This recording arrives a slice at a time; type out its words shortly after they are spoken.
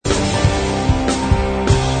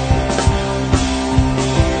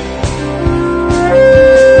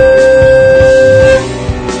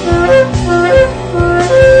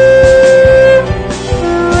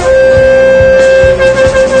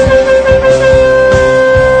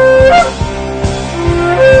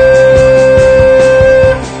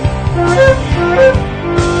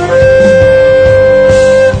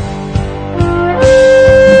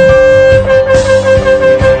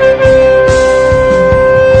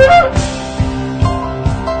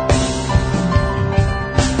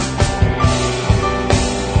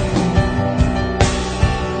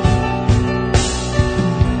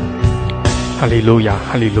利路亚，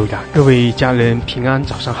哈利路亚！各位家人平安，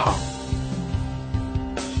早上好。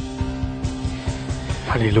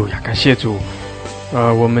哈利路亚，感谢主。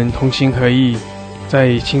我们同心合意，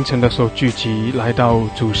在清晨的时候聚集，来到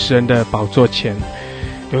主施恩的宝座前。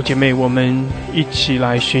弟兄姐妹，我们一起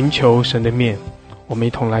来寻求神的面，我们一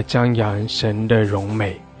同来张扬神的荣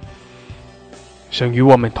美。神与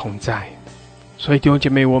我们同在，所以弟兄姐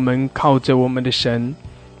妹，我们靠着我们的神，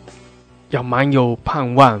要满有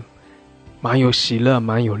盼望，满有喜乐，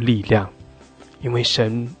满有力量，因为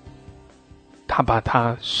神他把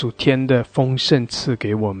他属天的丰盛赐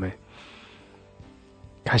给我们。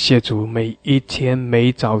感谢主，每一天每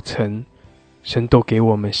一早晨，神都给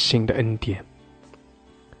我们新的恩典，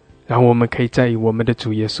让我们可以在我们的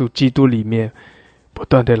主耶稣基督里面不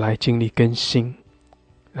断的来经历更新，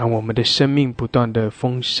让我们的生命不断的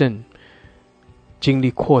丰盛，经历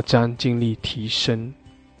扩张，经历提升。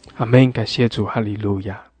阿们，感谢主，哈利路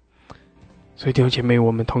亚。所以弟兄姐妹，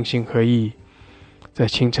我们同心合意，在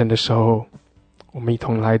清晨的时候，我们一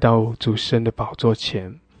同来到主神的宝座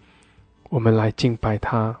前，我们来敬拜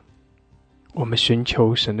他，我们寻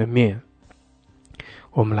求神的面，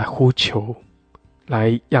我们来呼求，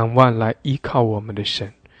来仰望，来依靠我们的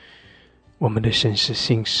神。我们的神是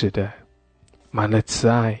信实的，满了慈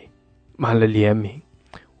爱，满了怜悯。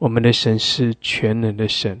我们的神是全能的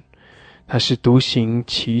神，他是独行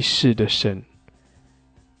其事的神。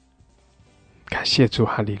感谢主，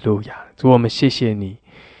哈利路亚！主，我们谢谢你。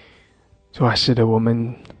主啊，是的，我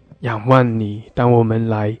们仰望你，当我们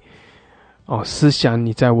来思想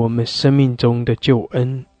你在我们生命中的救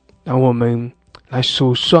恩，当我们来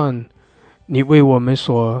数算你为我们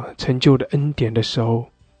所成就的恩典的时候，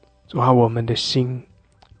主啊，我们的心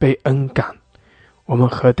被恩感，我们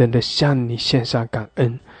何等的向你献上感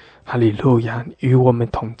恩。哈利路亚！你与我们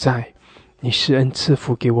同在，你施恩赐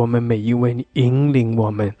福给我们每一位，你引领我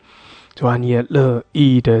们。主啊，你也乐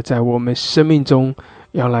意的在我们生命中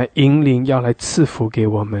要来引领，要来赐福给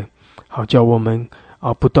我们，好叫我们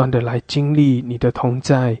不断的来经历你的同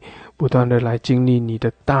在，不断的来经历你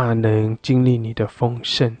的大能，经历你的丰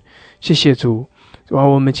盛。谢谢主。主啊，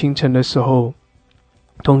我们清晨的时候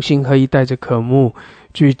同心合意，带着渴慕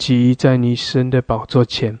聚集在你神的宝座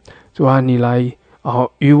前。主啊，你来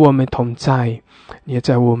与我们同在，你也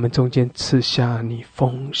在我们中间赐下你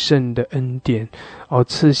丰盛的恩典，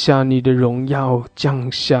赐下你的荣耀，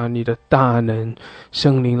降下你的大能，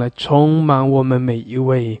圣灵来充满我们每一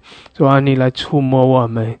位。主啊，你来触摸我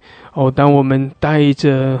们。当我们带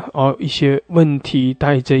着一些问题，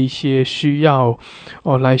带着一些需要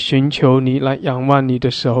来寻求你，来仰望你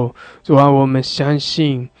的时候，主啊，我们相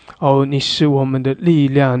信你是我们的力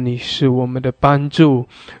量，你是我们的帮助。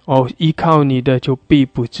依靠你的就必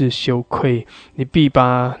不致羞愧，你必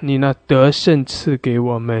把你那得胜赐给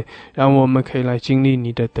我们，让我们可以来经历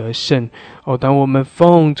你的得胜。当我们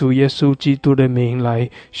奉主耶稣基督的名来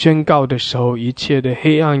宣告的时候，一切的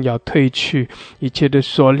黑暗要退去，一切的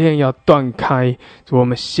锁链要断开。主，我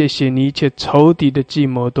们谢谢你，一切仇敌的计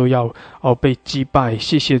谋都要被击败。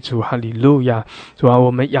谢谢主，哈利路亚。主啊，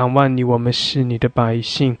我们仰望你，我们是你的百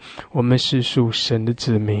姓，我们是属神的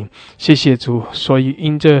子民。谢谢主，所以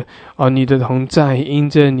因着你的同在，因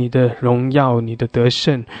着你的荣耀，你的得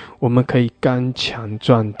胜，我们可以刚强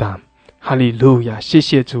壮胆。哈利路亚！谢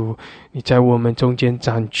谢主，你在我们中间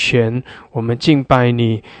掌权，我们敬拜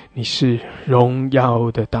你，你是荣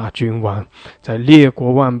耀的大君王，在列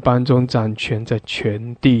国万邦中掌权，在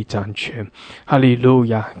全地掌权。哈利路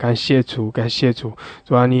亚！感谢主，感谢主。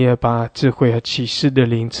主啊，你也把智慧和启示的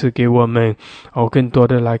灵赐给我们，更多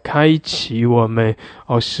的来开启我们，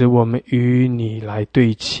使我们与你来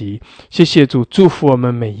对齐。谢谢主，祝福我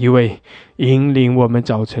们每一位，引领我们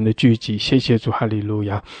早晨的聚集。谢谢主，哈利路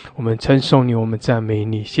亚！我们称颂你，我们赞美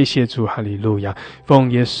你。谢谢主，哈利路亚！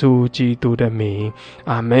奉耶稣基督的名，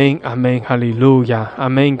阿们，阿们，哈利路亚，阿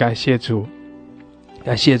们。感谢主，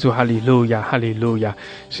感谢主，哈利路亚，哈利路亚。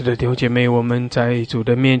是的，弟兄姐妹，我们在主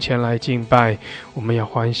的面前来敬拜，我们要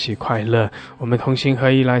欢喜快乐，我们同心合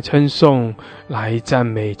意来称颂，来赞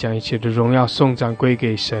美，将一切的荣耀颂赞归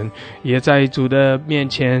给神。也在主的面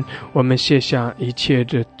前，我们卸下一切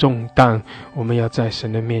的重担，我们要在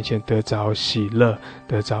神的面前得着喜乐，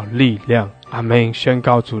得着力量。阿们，宣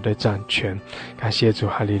告主的掌权。感谢主，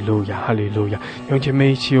哈利路亚，哈利路亚。弟兄姐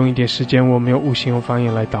妹，一起用一点时间，我们用悟性用方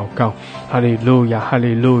言来祷告。哈利路亚，哈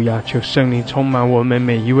利路亚。求圣灵充满我们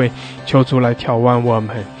每一位，求主来眺望我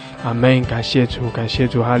们。阿门。感谢主，感谢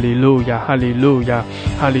主，哈利路亚，哈利路亚，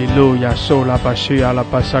哈利路亚。受拉巴西亚拉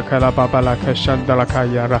巴萨卡拉巴巴拉克山德拉卡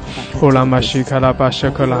亚拉，欧拉马西卡拉巴沙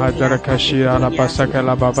克拉哈德拉卡西亚拉巴萨卡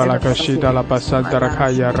拉巴巴拉克西达拉巴山德拉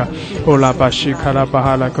卡亚拉，欧拉巴西卡拉巴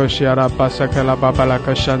哈拉克西亚拉巴萨卡拉巴巴拉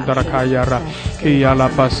克山德拉卡亚拉，基亚拉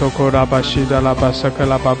巴索科拉巴西达拉巴萨卡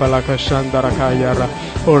拉巴巴拉克山德拉卡亚拉，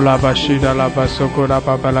欧拉巴西达拉巴索科拉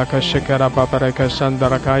巴巴拉克西卡拉巴巴拉克山德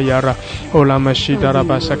拉卡亚拉，欧拉马西达拉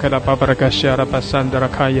巴萨卡拉巴巴拉克西亚拉巴山德拉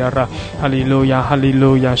卡亚拉，哈利路亚，哈利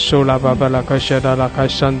路亚，受拉巴巴拉克西达拉卡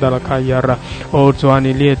山德拉卡亚拉，哦，主啊，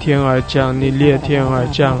你裂天而降，你裂天而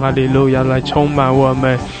降，哈利路亚，来充满我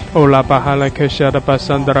们，哦，拉巴哈拉克西亚拉巴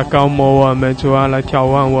山德拉高摩我们，主啊，来眺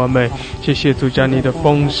望我们，谢谢主，将你的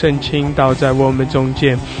丰盛倾倒在我们中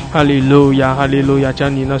间，哈利路亚，哈利路亚，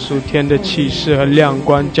将你那属天的启示和亮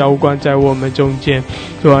光浇灌在我们中间，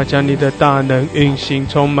主啊，将你的大能运行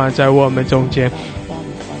充满在我们中间。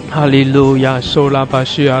哈利路亚，受拉巴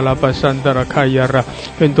西亚拉巴山德拉卡亚拉，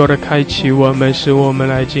更多的开启我们，使我们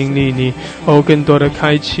来经历你。哦，更多的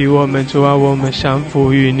开启我们，主啊，我们降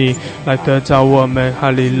服于你，来得着我们。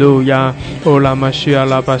哈利路亚，哦，拉玛西亚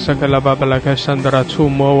拉巴萨克拉巴巴拉克山德拉，触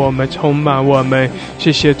摸我们，充满我们。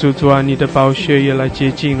谢谢主，主啊，你的宝血也来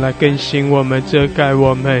洁净，来更新我们，遮盖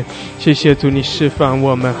我们。谢谢主，你释放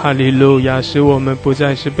我们。哈利路亚，使我们不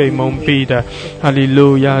再是被蒙蔽的。哈利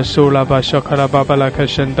路亚，受拉巴小卡拉巴巴拉克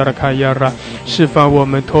山德拉卡亚拉，释放我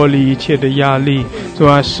们脱离一切的压力，主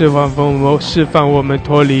啊，释放我们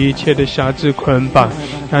脱离一切的辖制捆绑。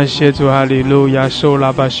感谢主，哈利路亚，受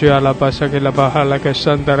拉巴西亚拉巴萨克拉巴哈拉克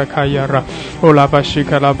山德拉卡亚拉，欧拉巴西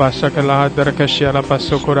卡拉巴萨克拉哈德拉卡西亚拉巴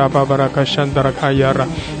索库拉巴巴拉克山德拉卡亚拉，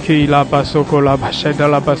基拉巴索库拉巴塞德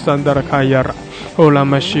拉巴山德拉卡亚拉。欧拉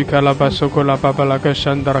玛西卡拉巴索库拉巴巴拉克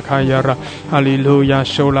山德拉卡亚拉，哈利路亚，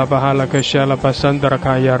受拉巴哈拉克西亚拉巴山德拉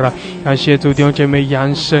卡亚拉，感谢主，弟兄姐妹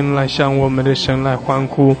扬声来向我们的神来欢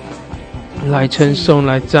呼，来称颂，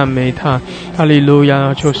来赞美他。哈利路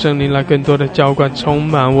亚，求圣灵来更多的浇灌充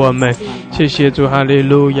满我们。谢谢主，哈利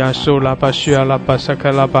路亚，受拉巴西亚拉巴萨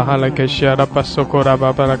卡拉巴哈拉克西亚拉巴索库拉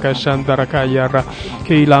巴巴拉克山德拉卡亚拉，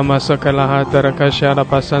基拉玛萨卡拉哈德拉卡西亚拉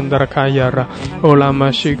巴山德拉卡亚拉，欧拉玛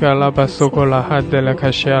西卡拉巴索库拉哈德拉卡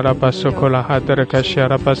西亚拉巴索库拉哈德拉卡西亚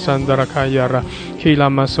拉巴山德拉卡亚拉，基拉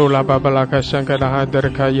玛索拉巴巴拉克山卡拉哈德拉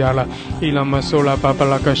卡亚拉，基拉玛索拉巴巴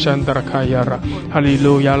拉克山德拉卡亚拉，哈利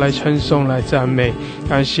路亚，来称颂，来赞美。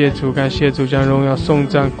感谢主，感谢主，将荣耀颂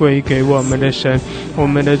赞归给我们的神，我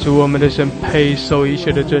们的主，我们的神配受一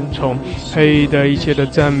切的尊崇，配得一切的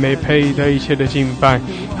赞美，配得一切的敬拜。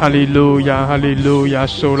哈利路亚，哈利路亚，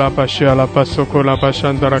受拉巴西亚拉巴索库拉巴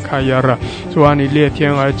山德拉卡亚拉，主啊，你裂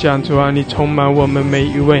天而降，主啊，你充满我们每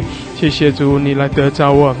一位。谢谢主，你来得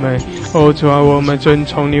着我们。哦，主啊，我们尊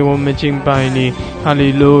崇你，我们敬拜你。哈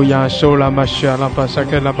利路亚，受拉巴西亚拉巴萨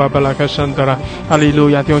克拉巴巴拉克山德拉，哈利路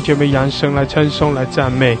亚，弟兄姐妹扬声来称颂，来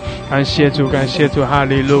赞美。感谢主，感谢主，哈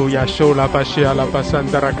利路亚，受拉巴西亚拉巴山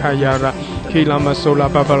德拉卡亚拉，基拉玛受拉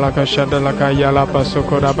巴巴拉克山德拉卡亚拉巴索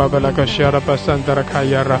库拉巴巴拉克西亚拉巴山德拉卡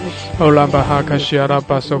亚拉，欧拉巴哈克西亚拉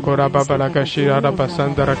巴索库拉巴巴拉克西亚拉巴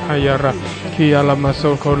山德拉卡亚拉，基亚拉玛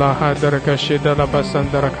索库拉哈德拉克西德拉巴山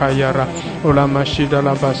德拉卡亚拉，欧拉玛西德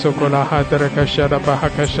拉巴索库拉哈德拉克西亚拉巴哈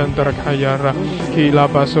克山德拉卡亚拉，基拉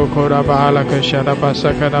巴索库拉巴哈拉克西亚拉巴萨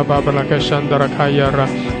克拉巴巴拉克山德拉卡亚拉，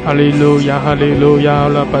哈利路亚，哈利路亚，欧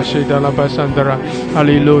拉巴西德拉巴山德拉，哈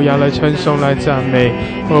利路亚，来称颂，来赞美。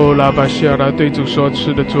哦，拉巴西亚拉对主所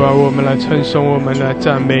赐的主啊，我们来称颂，我们来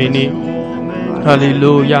赞美你。哈利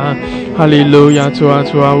路亚，哈利路亚，主啊，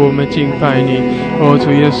主啊，我们敬拜你。哦，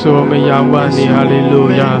主耶稣，我们仰望你。哈利路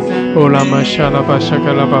亚。哦，拉玛夏拉巴沙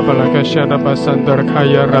卡拉巴巴拉卡夏拉巴山德拉卡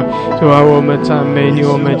亚拉，主啊，我们赞美你，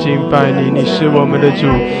我们敬拜你，你是我们的主。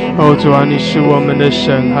哦，主啊，你是我们的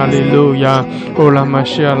神。哈利路亚。哦，拉玛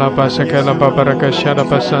夏拉巴沙卡拉巴巴拉卡夏拉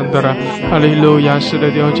巴山德拉，哈利路亚。是的，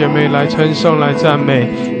弟兄姐妹，来称颂，来赞美。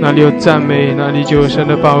哪里有赞美，哪里就有神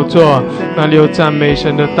的宝座；哪里有赞美，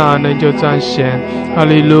神的大能就彰显。哈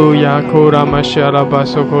利路亚，库拉玛西亚拉巴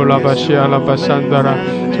索库拉巴西亚拉巴山德拉，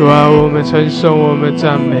主啊，我们称颂，我们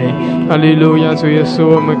赞美。哈利路亚，主耶稣，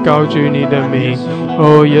我们高举你的名。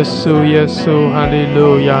哦，耶稣，耶稣，哈利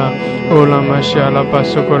路亚。哦，拉玛西亚拉巴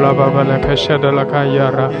索库拉巴巴拉卡夏德拉卡亚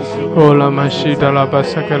拉，哦，拉玛西德拉巴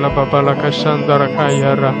萨克拉巴巴拉卡山德拉卡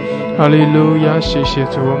亚拉。哈利路亚，谢谢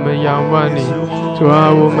主，我们仰望你。主啊，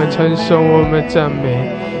我们称颂，我们赞美。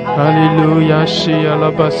哈利路亚，西亚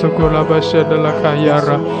拉巴索库拉巴夏德拉卡亚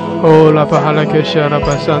拉，哦，拉巴哈拉克夏拉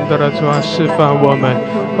巴山德拉，主啊，释放我们。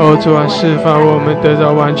哦，主啊，释放我们得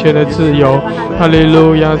到完全的自由。哈利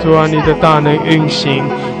路亚，主啊，你的大能运行。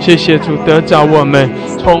谢谢主，得着我们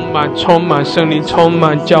充满圣灵，充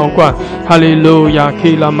满浇灌。哈利路亚，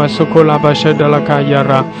基拉马苏库拉巴舍德拉卡亚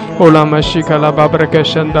拉，欧拉马西卡拉巴布拉克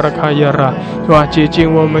山德拉卡亚拉。主啊，洁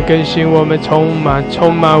净我们，更新我们，充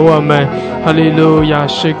满我们。哈利路亚，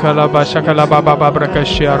西卡拉巴沙卡拉巴巴巴布拉克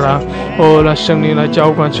西亚拉。哦，让圣灵来浇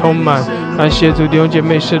灌，充满。感谢主，弟兄姐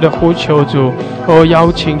妹式的呼求主。哦，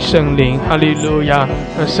邀请圣灵，哈利路亚，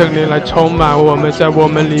让圣灵来充满我们，在我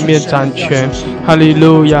们里面掌权。哈利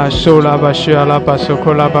路亚，苏拉巴西亚拉巴苏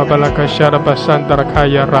库拉巴巴拉卡西亚拉巴山德拉卡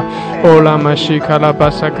亚拉。欧拉马西卡拉巴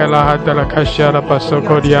萨卡拉哈德拉卡西亚拉巴苏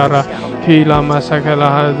库迪亚拉。基拉马萨卡拉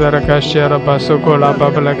哈德拉卡西亚拉巴苏库拉巴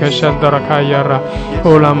巴拉卡山德拉卡亚拉。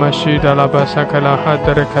欧拉马西达拉巴萨卡拉哈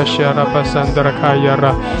德拉卡西亚拉巴山德拉卡亚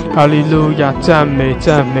拉。哈利路亚，赞美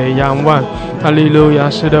仰望。哈利路亚，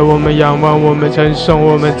是的，我们仰望，我们称颂，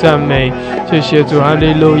我们赞美。谢谢主，哈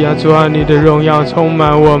利路亚，主啊，你的荣耀充满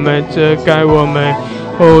我们，遮盖我们。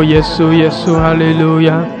哦，耶稣，哈利路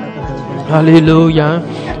亚，哈利路亚。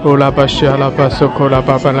哦，拉巴西亚拉巴苏库拉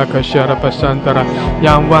巴巴拉卡西亚拉巴山德拉，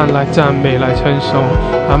仰望来赞美来称颂。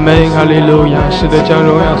阿门，哈利路亚，是的，将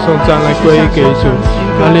荣耀颂赞来归给主。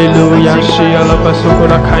哈利路亚，西亚拉巴苏库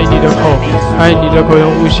拉，开你的口，用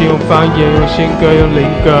悟性，用方言，用新歌，用灵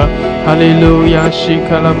歌。哈利路亚，西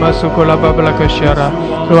卡拉马苏库拉巴巴拉卡西亚拉，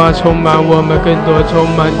主啊，充满我们，更多充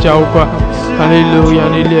满浇灌。哈利路亚，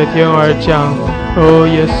你裂天而降。哦，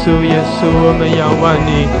耶稣，我们仰望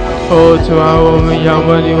你。哦，主啊，我们仰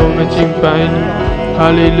望你，我们敬拜你。哈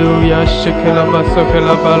利路亚，西卡拉马苏卡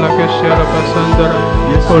拉巴拉卡西亚拉巴山德拉，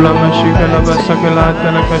哦拉马西卡拉巴萨卡拉德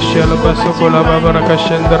拉卡西亚拉巴苏库拉巴巴拉卡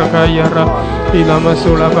山德拉卡亚拉，伊拉马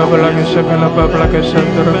苏拉巴巴拉卡西卡拉巴巴拉卡山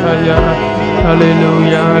德拉卡亚拉。哈利路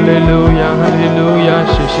亚，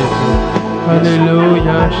谢谢主。哈利路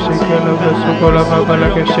亚，西卡拉巴苏库拉巴巴拉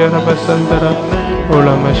卡西亚拉巴山德拉，哦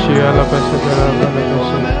拉马西亚拉巴萨卡拉巴拉卡西。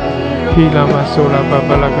基拉马苏拉巴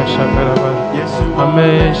巴拉卡沙卡拉巴，阿门。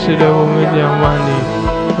是的，我们仰望你，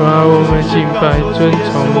主啊，我们敬拜尊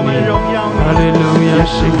崇你。哈利路亚，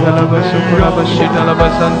西卡拉巴苏库拉巴西达拉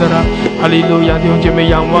巴山德拉，哈利路亚，弟兄姐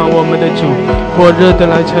妹仰望我们的主，火热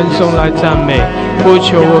的来称颂来赞美，呼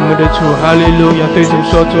求我们的主。哈利路亚，对主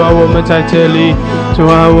说，主啊，我们在这里，主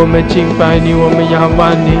啊，我们敬拜你，我们仰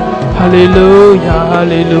望你。哈利路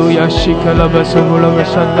亚，西卡拉巴苏库拉巴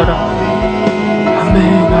山德拉。阿门，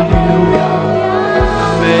哈利路亚，阿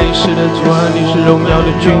门。是的，主啊，你是荣耀的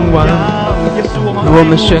君王，我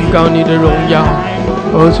们宣告你的荣耀。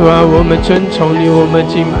哦，主啊，我们尊崇你，我们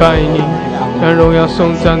敬拜你，将荣耀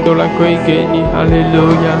颂赞都来归给你。哈利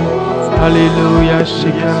路亚，哈利路亚，西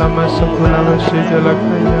卡拉马苏库拉巴西德拉卡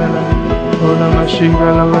亚拉，哦拉马西卡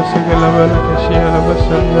拉巴萨卡拉巴拉卡西亚拉巴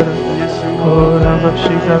山德拉，哦拉巴西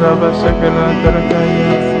卡拉巴萨卡拉德拉卡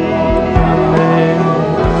亚，阿门。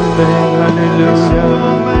哈利路亚，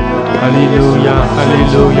哈利路亚，哈利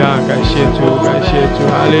路亚，感谢主，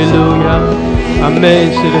哈利路亚，阿门。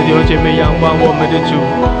是的，弟兄姐妹仰望我们的主，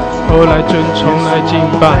哦，来尊崇，来敬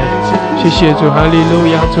拜，谢谢主，哈利路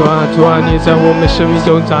亚，主啊，你在我们生命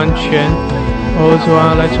中掌权，哦，主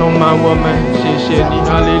啊，来充满我们，谢谢你，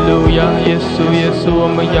哈利路亚，耶稣，我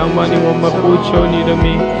们仰望你，我们呼求你的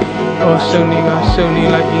名，哦，圣灵啊，圣灵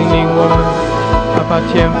来引领我们。阿爸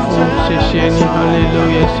天父，谢谢你，哈利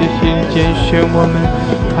路亚，谢谢你拣选我们，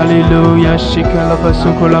哈利路亚，西卡拉巴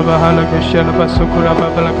苏库拉巴哈拉克西拉巴苏库拉巴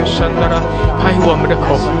巴拉克山德拉，开我们的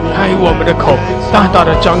口，大大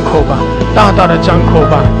的张口吧，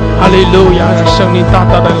哈利路亚，让圣灵大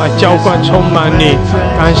大的来浇灌充满你，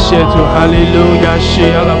感谢主，哈利路亚，西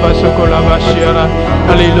亚拉巴苏库拉巴西亚拉，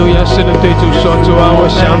哈利路亚，是的，对主说，主啊，我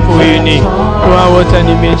降服于你，主啊，我在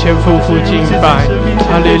你面前匍匐敬拜，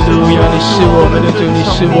哈利路亚，你是我们的主，你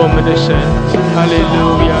是我们的神，哈利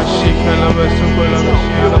路亚，西卡拉巴苏库拉巴西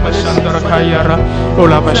亚拉巴山德拉卡亚拉，哦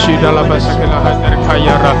拉巴西达拉巴萨克拉哈德拉卡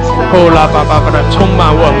亚拉，哦拉巴巴巴的充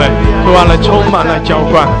满我们，主啊，来充满来浇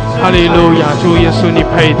灌，哈利路亚，主耶稣你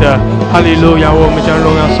配的，哈利路亚，我们将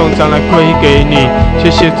荣耀颂赞来归给你，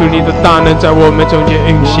谢谢主，你的大能在我们中间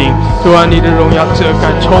运行，主啊，你的荣耀遮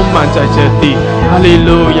盖充满在这地，哈利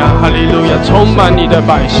路亚，充满你的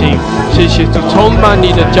百姓，谢谢主，充满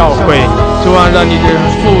你的教会，主啊，让你的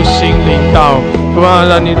复兴临到，主啊，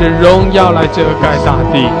让你的荣耀来遮盖大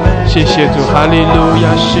地，谢谢主，哈利路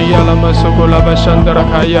亚，西亚拉玛索古拉巴山德拉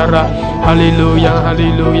卡亚拉，哈利路亚，哈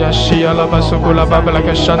利路亚，西亚拉巴索古拉巴巴拉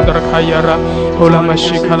卡山德拉卡亚拉，呼拉玛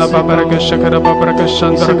西卡拉巴巴拉卡沙卡拉巴巴拉卡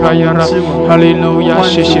山德拉卡亚拉，哈利路亚，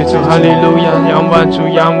谢谢主，哈利路亚，仰望主，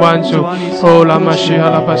仰望主，呼拉玛西卡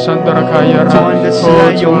拉巴山德拉卡亚拉，哦，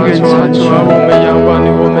主啊，主啊，主啊，我们仰望你，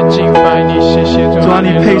我们敬拜你，谢谢主，主啊，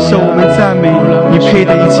你配受我们赞美，你配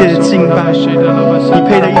得一切的敬拜，你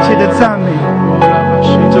配得一切的赞美。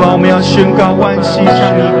主啊，我们要宣告万膝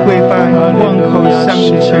向你跪拜，万口向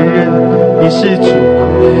你承认你是主。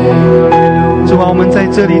主啊，我们在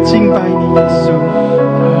这里敬拜你，耶稣。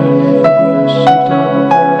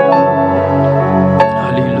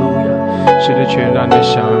哈利路亚，是的，全然的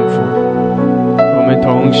降服，我们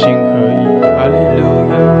同心合一。哈利路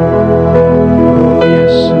亚，哦，耶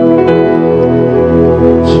稣，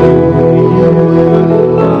主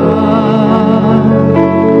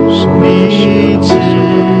你至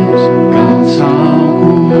高超乎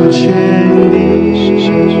全地，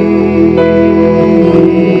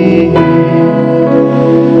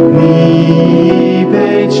你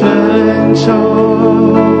被尊崇，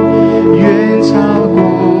远超过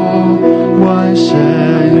万神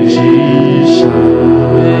之上。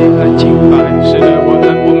来敬拜，是的，我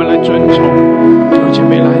们来尊崇，弟兄姐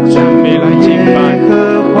妹来赞美，来敬拜，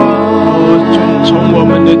哦，尊崇我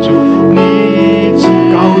们的主，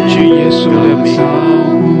高举耶稣的名，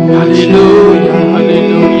哈利路亚，哈利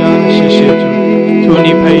路亚，谢谢主，主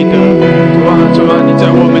你配得，主啊，主啊，你在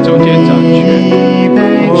我们中间掌权，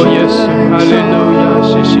哦，耶稣，哈利路亚，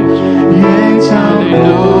谢谢主，哈利路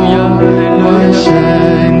亚，哈利路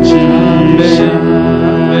亚，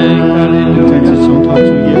哈利路亚，在这颂颂主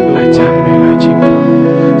耶和华，来赞美，来敬拜，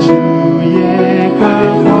主耶和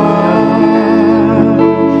华，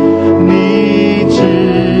你至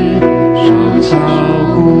高超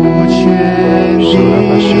乎全地，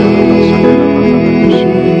你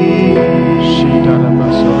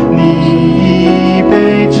被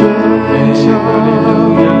尊崇，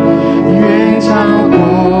远超过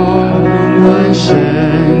万神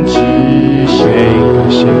之上。感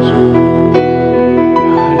谢主。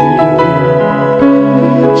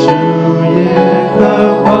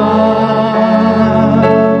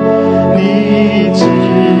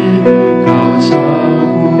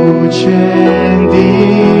全地，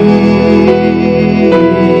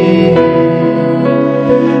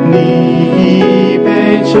你被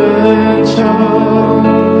尊崇，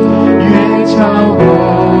远超过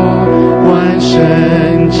万神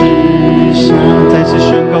之上。再次宣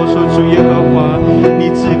告说：主耶和华，你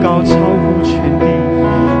至高超乎全地。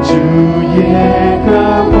主耶和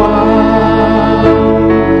华，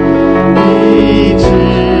你至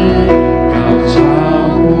高超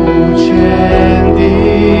乎全地。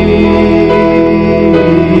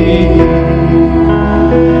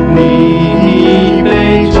你被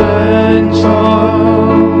尊崇，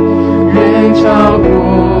远超过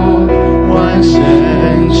万神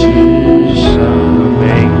之上。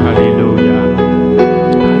哈利路亚，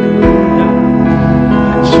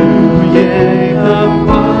主耶和华，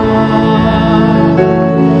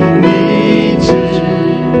你至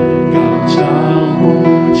高超乎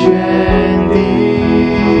全地。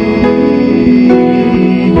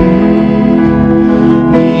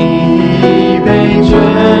你被尊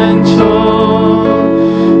崇，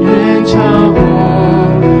远超过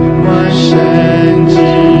万神之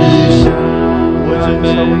上。我尊崇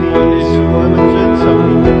你，我们尊崇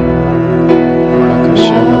你，我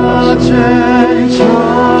尊崇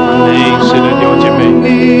你。是的，弟兄姐妹，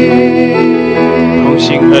同心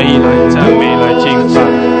合意来赞美，来敬拜，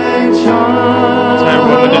在我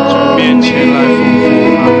们的主面前来匍匐，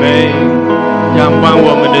阿们，仰望我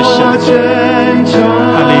们的神，哈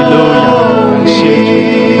利路亚，感谢主，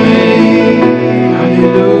哈利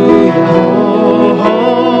路亚，哈利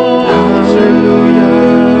路亚。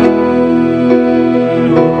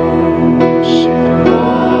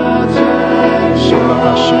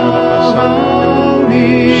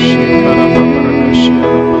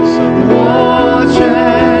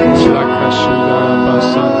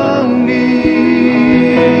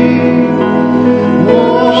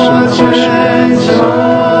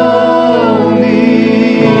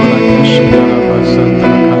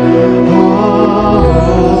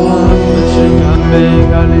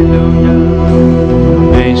哈利路亚，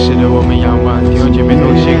阿是的，我们仰望弟兄姐妹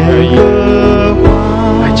同心合意，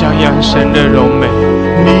来张扬神的荣美，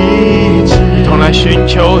一同来寻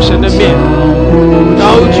求神的面，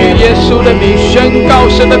高举耶稣的名，宣告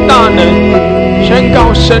神的大能，宣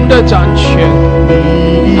告神的掌权。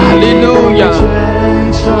哈利路亚，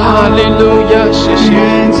哈利路亚，谢谢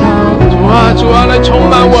主啊，主啊，来充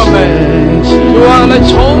满我们，主啊，来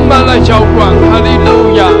充满，来浇灌，哈利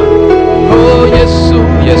路亚！哦，耶稣，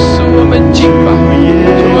耶稣，我们敬拜，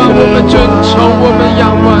主啊，我们尊崇，我们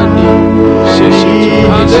仰望你，谢谢主，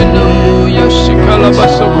哈利路亚！西卡拉巴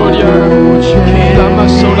索科利亚拉，基拉马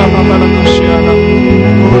索拉巴巴拉科西亚拉，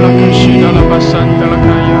乌拉科西达拉巴山达拉卡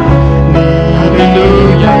亚拉，哈利路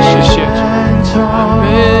亚！谢谢主，阿门。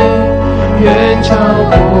愿超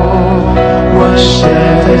过万神，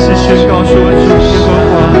再次宣告说主耶和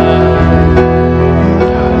华，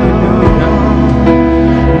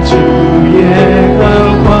主耶和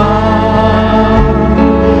华，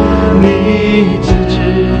你自己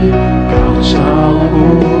高超乎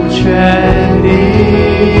全地，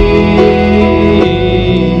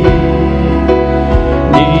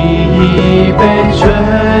你已被尊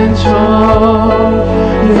崇，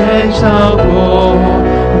远超过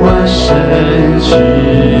万神之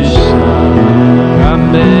上，阿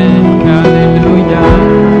门，哈利路亚，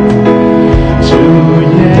主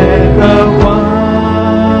耶和华，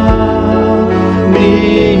你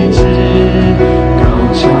自高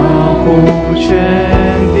超乎全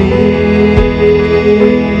地，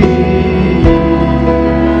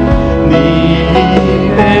你已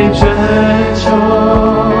被尊崇，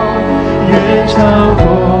远超过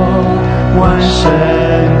万神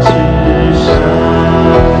之上。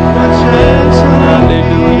哈利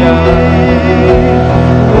路亚，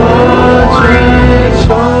我尊崇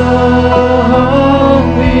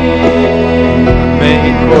你。美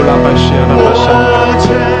国拉巴西拉巴山，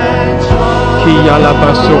基亚拉巴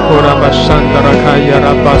苏库拉巴山达拉卡亚拉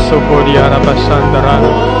巴苏库利亚拉巴山达拉，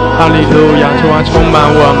哈利路亚！主啊，充满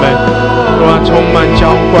我们，主啊，充满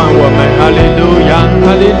浇灌我们，哈利路亚，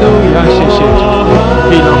哈利路亚！谢谢主。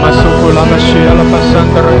基拉马苏库拉巴西拉巴山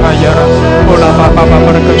达拉卡亚拉，乌拉巴巴巴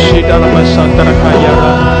巴拉克西达拉巴山达拉卡亚拉，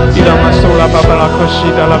基拉马苏拉巴巴拉克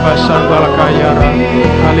西达拉巴山达拉卡亚拉，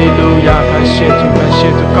哈利路亚！感谢主，感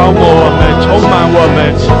谢主，高摩我们，充满我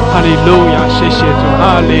们，哈利路亚！谢谢主，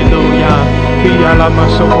哈利路亚！基亚拉马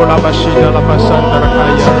苏库拉巴西达拉巴山达拉卡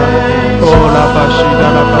亚拉，乌拉巴西达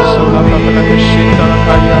拉巴苏拉巴巴拉克西达拉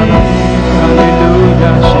卡亚拉，哈利路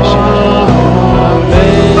亚！谢谢主，阿门，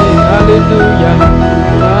哈利路亚，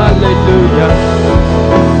哈利路亚。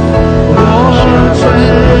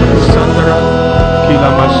基拉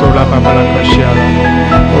马苏拉巴巴拉克西亚拉，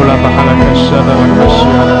乌拉巴哈拉克西达拉克西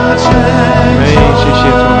亚拉，阿门，谢谢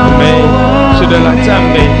主，阿门。是的，来赞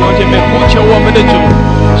美，弟兄姐妹，呼求我们的主，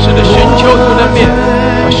是的，寻求主的面，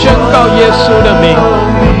宣告耶稣的名，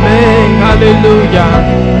阿门，哈利路亚，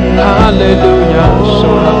哈利路亚，苏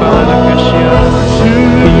拉巴哈拉克西亚拉，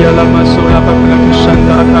基亚拉马苏拉巴巴拉克山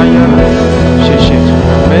达拉卡亚拉，谢谢主，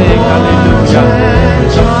阿门，哈利路亚，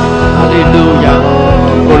哈利路亚。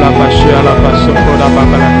乌拉巴西亚拉巴苏库拉巴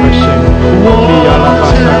巴拉克西，基亚拉巴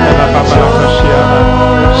萨卡拉巴巴拉克西亚拉，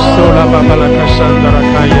苏拉巴巴拉克山达拉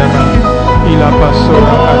卡亚拉，伊拉巴苏拉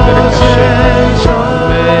卡德拉克西，阿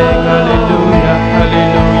门，哈利路亚，哈利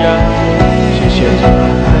路亚，谢谢主，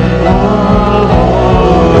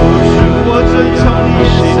我尊崇你，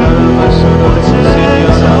巴苏拉克西亚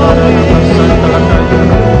拉巴巴山达拉卡亚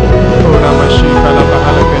拉，乌拉巴西卡拉巴哈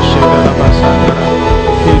拉克西达拉巴山达拉。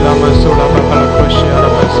基拉马苏拉巴巴拉克西亚拉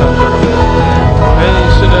巴山达拉，哎，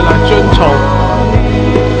是的，来尊崇，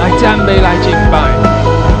来赞美，来敬拜，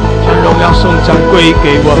将荣耀颂赞归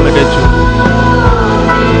给我们的主，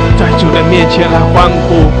在主的面前来欢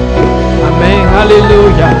呼，阿门，哈利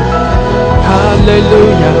路亚，哈利路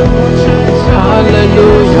亚，哈利路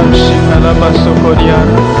亚，西卡拉巴苏库利亚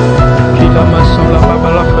拉，基拉马苏拉巴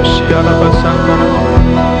巴拉克西亚拉巴山达拉，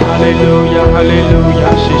哈利路亚，哈利路亚，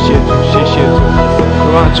谢谢主，谢谢主。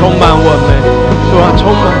主啊，充满我们，主啊，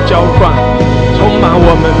充满浇灌，充满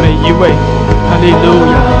我们每一位，哈利路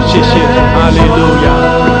亚，谢谢主，哈利路亚。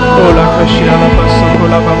哦，拉克西亚拉巴苏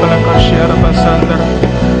库拉巴巴拉克西亚拉巴山达拉，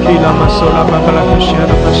基拉马苏拉巴巴拉克西亚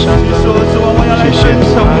拉巴山达拉，谢谢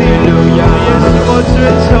主，哈利路亚。我尊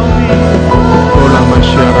崇你。哦，拉马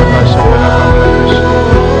西亚拉巴沙巴拉巴巴拉克西，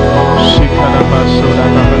西卡拉巴苏拉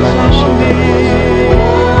巴巴拉克西达拉巴山，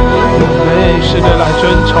阿门，是的，来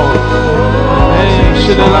尊崇。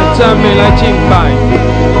是的，来赞美，来敬拜，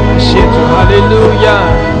谢主，哈利路亚，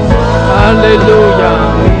哈利路亚，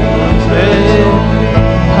阿门，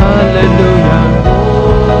哈利路亚。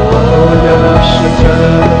哦呀，是的，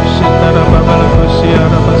是的，拉巴巴拉库西亚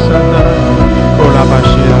拉巴山达拉，哦拉巴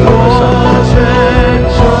西亚拉巴山达拉，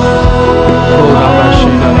哦拉巴西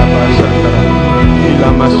亚拉巴山达拉，伊拉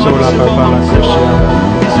玛苏拉巴巴拉库西亚拉，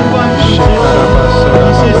是卡拉巴苏拉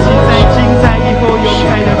巴巴拉库西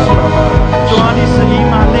亚拉。主啊，你是以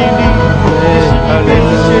马内利，你是以便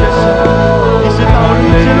以谢的神，你是道路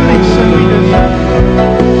真理生命的神。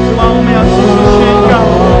主啊，我们要紧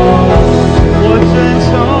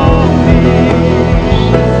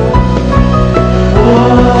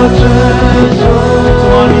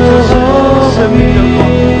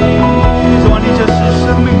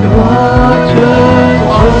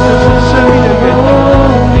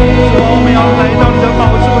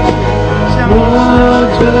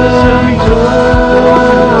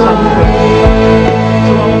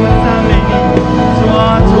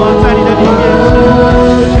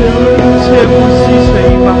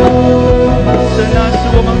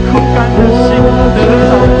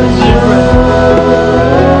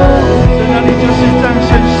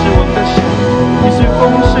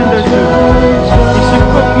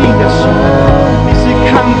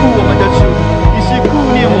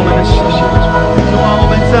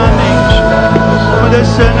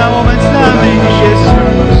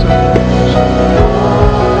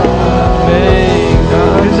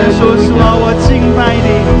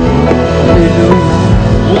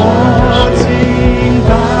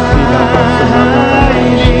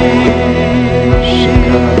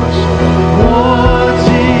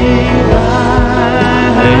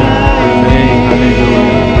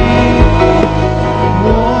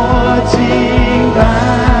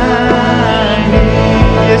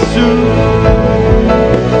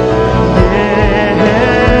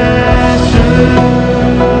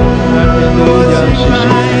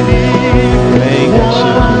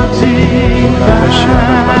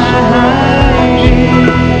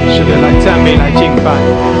拜。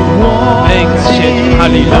感谢主，哈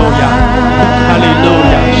利路亚，哈利路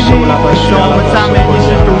亚。主啊，我们赞美你是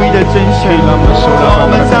独一的真神，主啊，我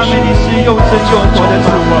们赞美你是又真又活的主，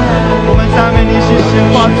我们赞美你是显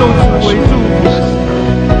化咒诅为祝福的神。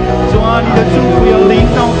主啊，你的祝福要临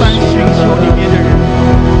到凡寻求里面的人。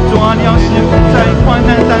主啊，你要使在患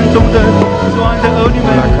难当中的主啊，你的儿女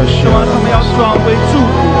们，主啊，他们要转为祝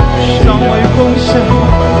福，转为丰盛。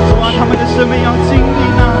主啊，他们的生命要经历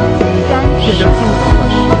那甘甜的祝福。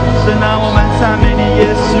神啊，我们赞美你，耶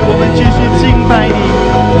稣，我们继续敬拜你。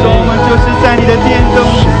主，我们就是在你的殿中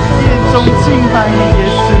敬拜你，耶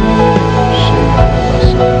稣。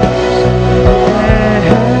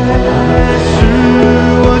我敬拜你，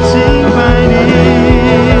我敬拜你，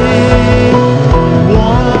我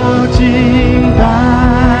敬拜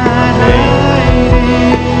你。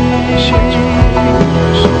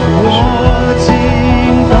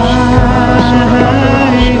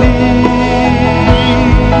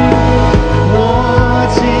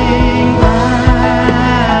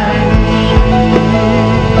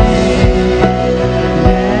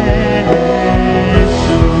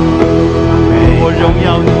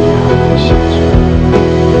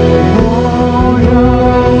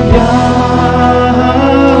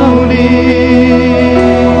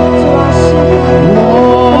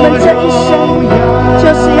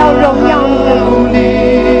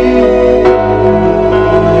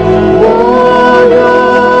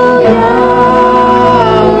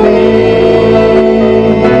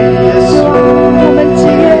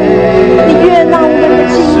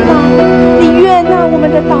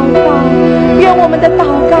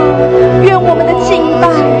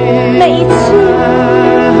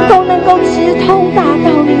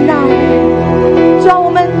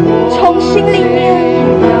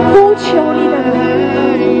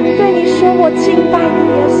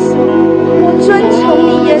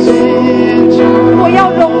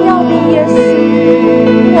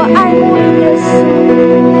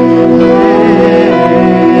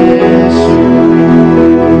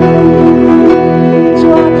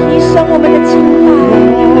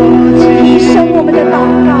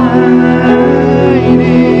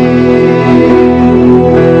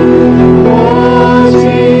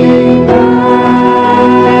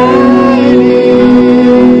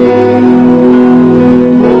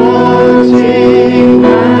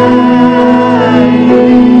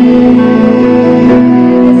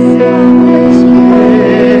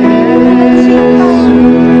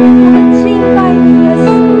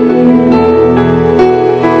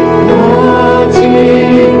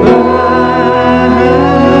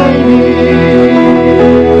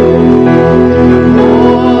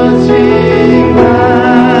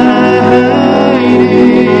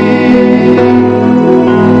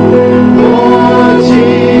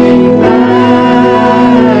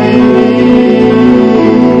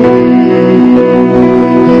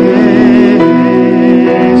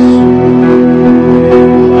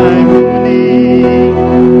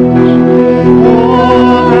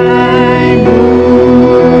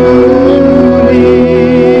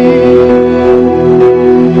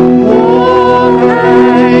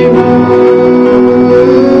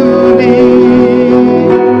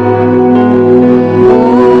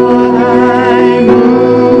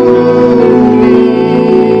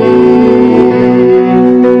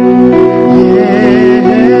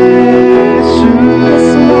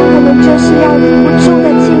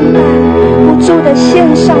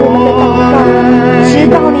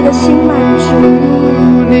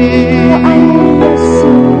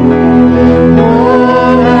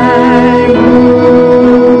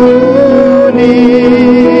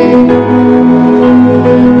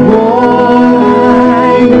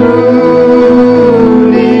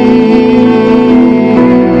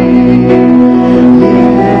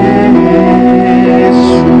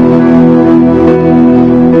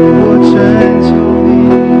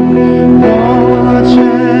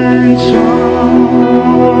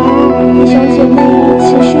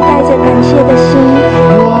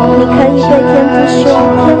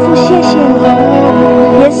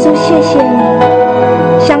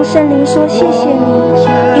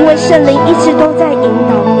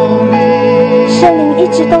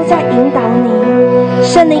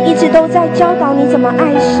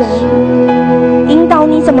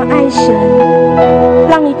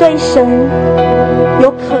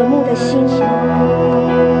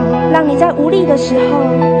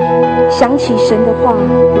想起神的话，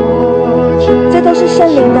这都是圣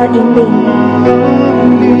灵的引领。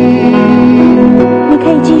你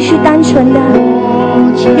可以继续单纯的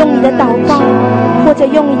用你的祷告，或者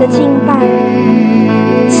用你的敬拜，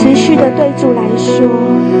持续的对主来说：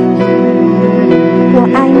我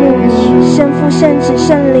爱慕你，圣父圣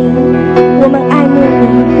圣灵，我们爱慕你，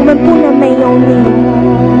我们不能没有你，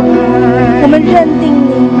我们认定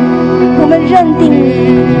你，我们认定你。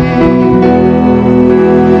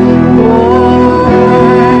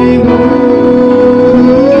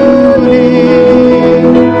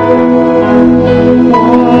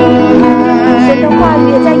神的话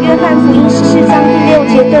语也在约翰福音14章第6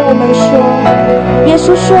节对我们说，耶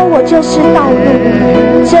稣说，我就是道路、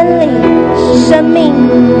真理、生命，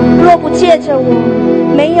若不借着我，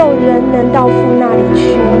没有人能到父那里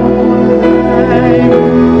去。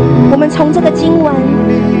我们从这个经文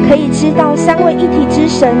可以知道，三位一体之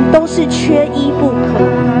神都是缺一不可，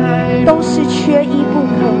都是缺一不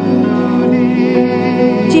可。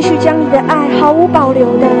继续将你的爱毫无保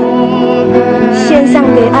留的献上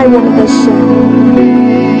给爱我们的神。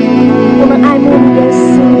我们爱慕你，耶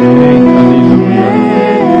稣。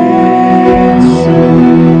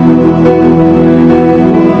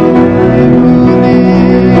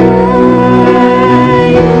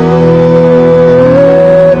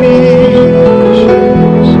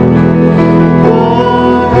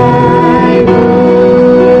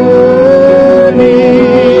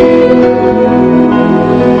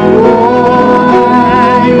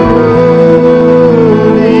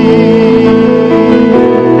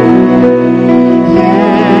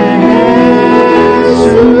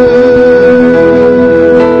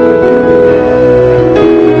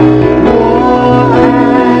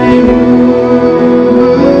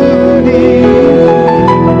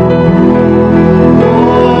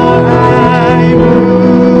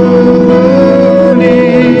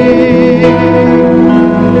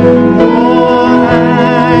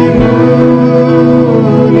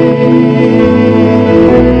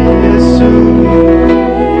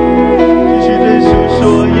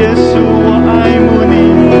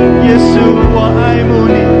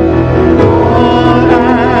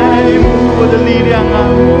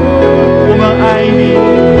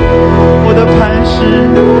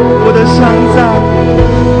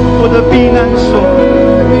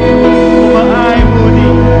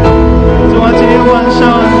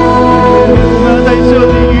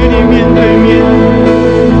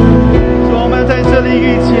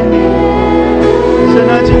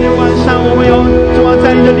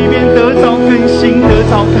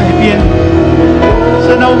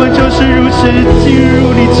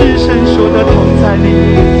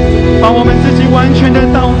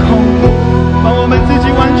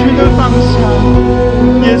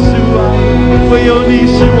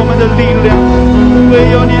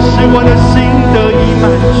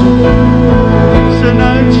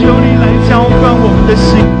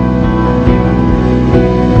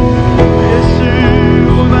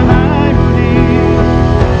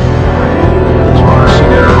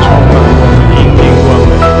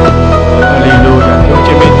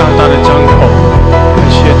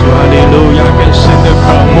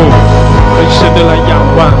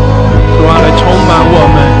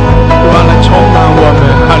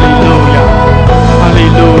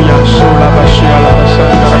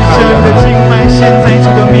现在这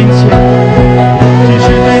个面前，继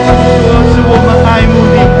续对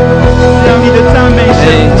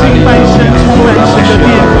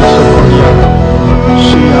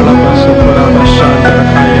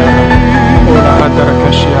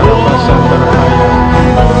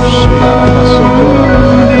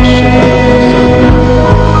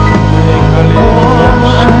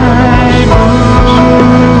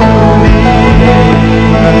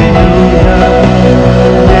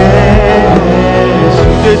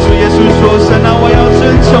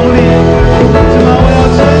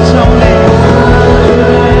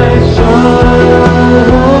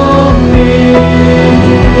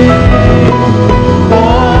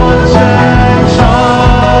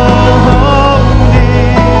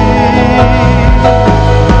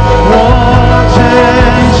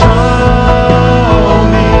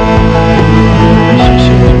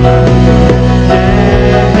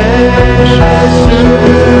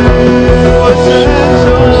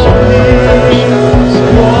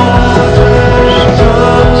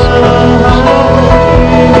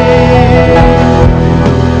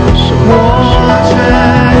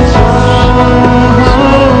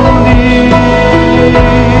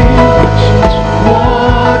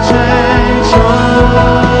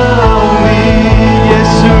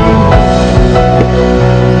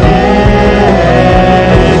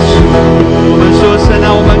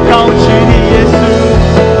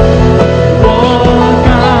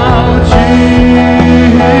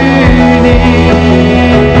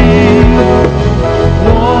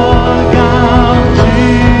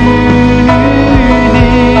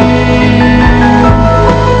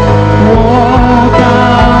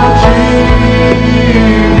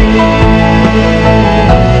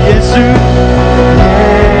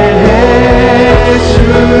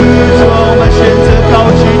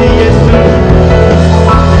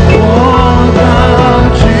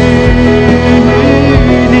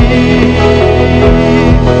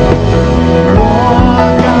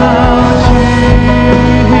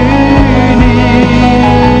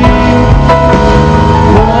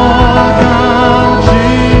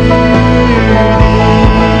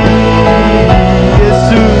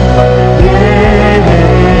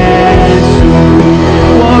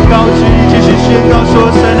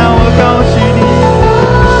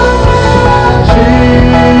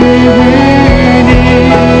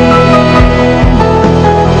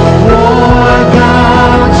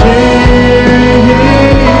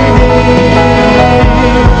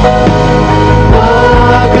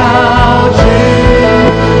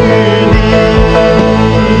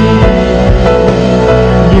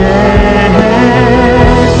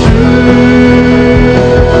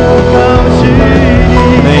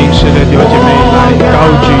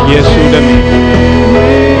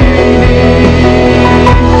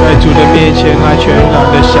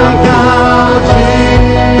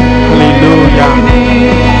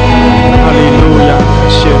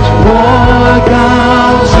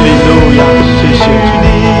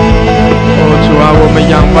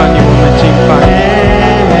仰望你，我们敬拜你。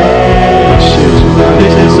谢主，对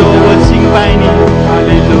神说：“我敬拜你。”哈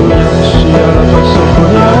利路亚，是阿拉巴索库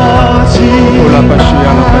亚，乌拉巴西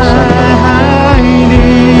阿拉巴山，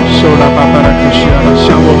受拉巴巴拉克西阿拉，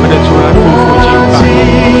向我们的主来匍匐敬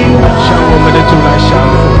拜，向我们的主来降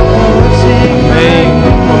服。阿门，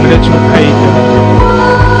我们的主配得。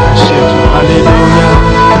谢主，哈利路亚，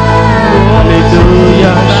哈利路亚，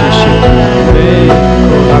谢谢主，阿门。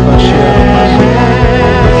乌拉巴西阿拉巴山，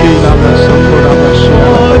伊拉巴松乌拉巴西阿拉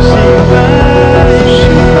巴山，西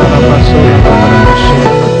卡拉巴索拉巴巴拉克西阿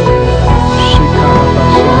拉，西卡拉巴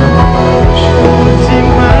索拉巴巴拉克西阿拉，敬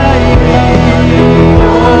拜你，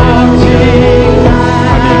哈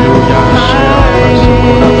利路亚，西阿拉巴松乌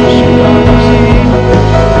拉巴西阿拉巴山，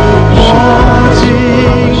西卡拉巴松乌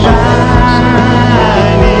拉巴西阿拉巴山，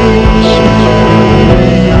西主，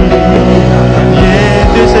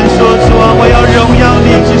对神说：“主啊，我要荣耀你，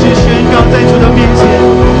继续宣告在主的面前。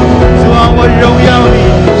主啊，我荣耀你，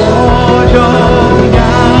我荣耀你，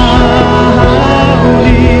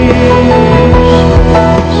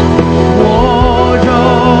我荣耀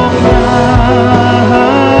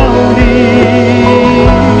你，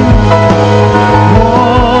我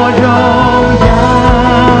荣耀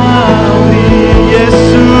你，耶稣。”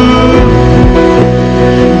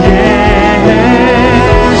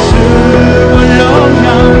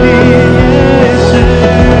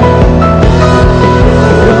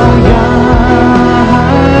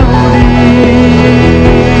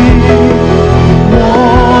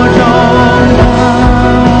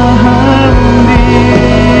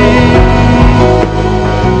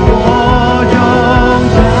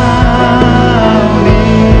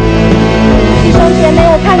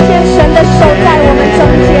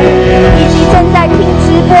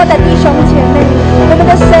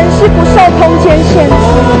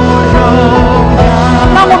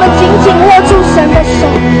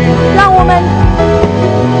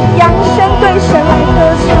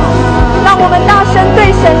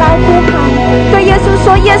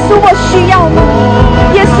耶稣，我需要你，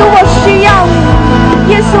耶稣，我需要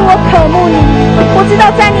你，耶稣，我渴慕你。我知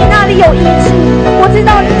道在你那里有医治，我知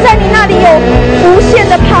道在你那里有无限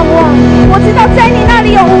的盼望，我知道在你那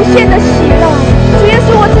里有无限的喜乐。主耶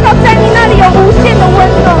稣，我知道在你那里有无限的温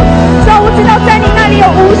暖，主啊，我知道在你那里有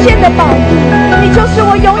无限的保护。你就是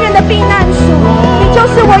我永远的避难所，你就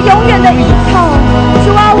是我永远的依靠。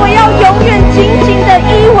主啊，我要永远紧紧地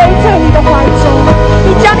依偎在你的怀中。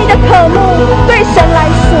你将你的渴慕对神来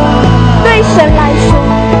说，对神来说。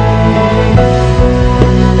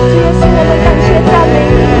主耶稣，我们感谢赞美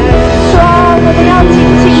你。主啊，我们要紧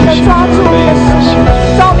紧地抓住你的手，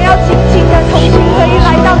主啊，我们要紧紧地同心合一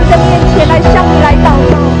来到你的面前，来向你来祷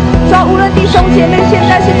告。主啊，无论弟兄姐妹现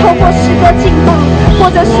在是透过诗歌敬拜，或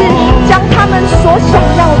者是将他们所想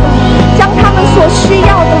要的，将他们所需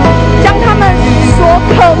要的，将他们所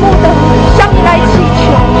渴慕的向你来祈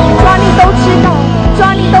求。主啊，你都知道，主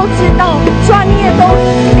啊，你都知道，主啊，你也都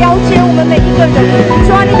了解我们每一个人。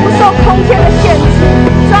主啊，你不受空间的限制，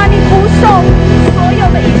主啊，你不受所有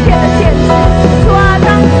的一切的限制。主啊，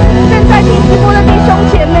当正在听直播的弟兄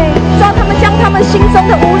姐妹，主啊，他们将他们心中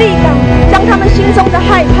的无力感，将他们心中的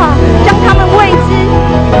害怕，将他们未知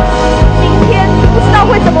明天不知道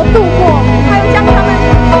会怎么度过，还有将他们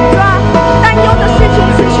主啊担忧的事情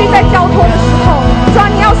持续在交托的时候，主啊，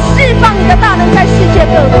你要释放你的大能在世界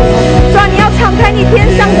各地，主啊，你要敞开你天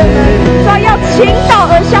上的门，主啊，要倾倒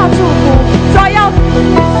而下祝福，主啊，要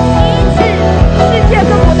医治世界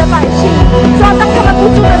各国的百姓，主啊，当他们不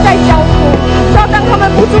住的在交托，主啊，当他们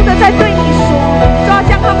不住的在对你说，主啊，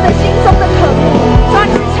将他们的心中的渴慕，主啊，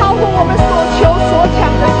你是超乎我们所求所想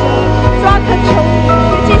的神，主啊，恳求你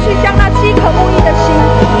继续将那饥渴慕义的心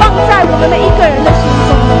放在我们每一个人的心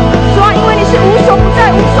中，主啊，因为你是无所不在、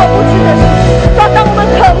无所不知的神，主啊，当我们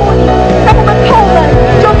渴慕你，当我们叩门，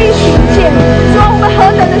就必寻见，主啊，我们何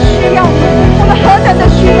等的需要你，我们何等的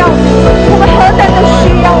需要你，我们何等的需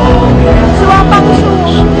要你，主啊，帮助我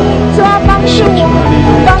们，主啊，帮助我们，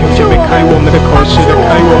帮助我们，开我们的口，是的，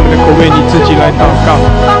开我们的口，为你自己来祷告，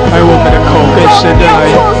开我们的口，更深的来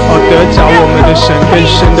得着我们的神，更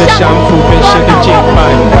深的降服，更深的敬拜。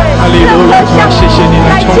哈利路亚，主啊，谢谢你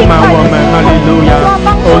来充满我们，哈利路亚。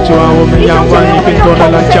主啊，我们仰望你，更多的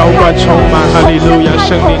来浇灌充满，哈利路亚。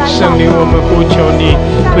圣灵，圣灵，我们呼求你，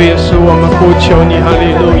主耶稣，我们呼求你，哈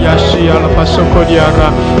利路亚。是呀，拉巴索科利亚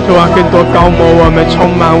拉，主啊，更多高摩我们，充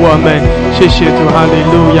满我们，谢谢主，哈利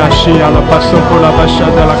路亚。是呀，拉巴索科拉巴沙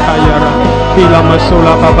德拉卡亚拉，伊拉马苏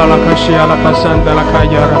拉巴巴拉卡西亚拉巴山德拉卡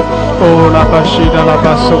亚拉。哦，拉巴西达拉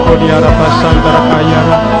巴索科利亚拉巴桑达拉卡亚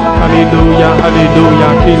拉，哈利路亚，哈利路亚，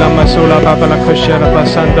基拉马索拉巴巴拉克西亚拉巴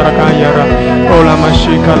桑达拉卡亚拉，哦，拉马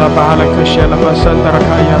西卡拉巴哈拉克西亚拉巴桑达拉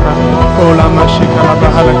卡亚拉，哦，拉马西卡拉巴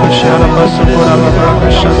哈拉克西亚拉巴索科拉巴巴拉克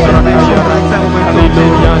西亚拉卡亚拉，哈利路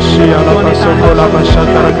亚，西亚拉巴索科拉巴桑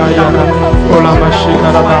达拉卡亚拉，哦，拉马西卡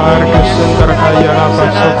拉巴哈拉克西亚拉卡亚拉巴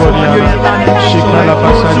索科利亚拉，西卡拉巴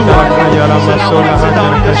桑达拉卡亚拉马索拉哈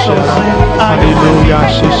拉克西亚拉，哈利路亚，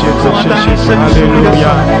谢谢主，谢谢主，哈利路亚，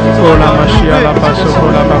哦，拉马西亚拉巴索科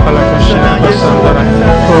拉巴巴拉克西亚拉巴桑达拉，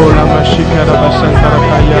哦，拉马西卡拉巴桑达拉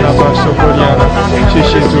卡亚拉巴索科利亚拉，谢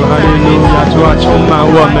谢主，哈利路亚，主啊，充满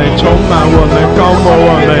我们，充满我们，高摩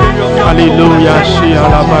我们，哈利路亚，西亚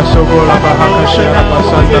拉巴索科拉巴哈克西亚拉巴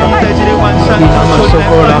桑达拉，拉马索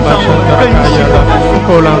科拉巴桑达拉卡亚拉，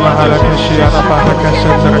哦，拉巴哈拉克西亚拉巴哈克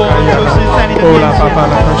桑达拉卡亚拉，哦，拉巴巴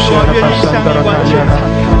拉克西亚拉巴桑达拉卡亚拉，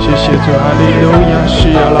谢谢主，哈利路亚，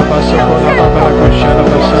西亚拉巴索科拉巴巴拉克西亚拉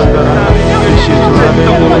巴桑达拉，谢谢主，哈利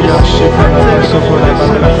路亚，西卡拉巴索科拉巴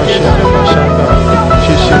巴拉克西亚拉巴桑达拉，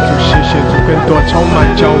谢谢主，谢谢主，更多充满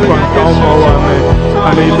浇灌，高摩我们，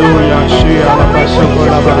哈利路亚，西亚拉巴索科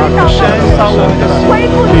拉巴哈克西亚拉巴桑达拉，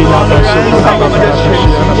基拉巴索科拉巴巴拉克西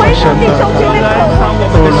亚拉巴桑达拉，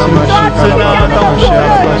哦，拉马西卡拉巴巴拉克西亚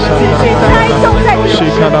拉巴桑达拉卡亚拉，西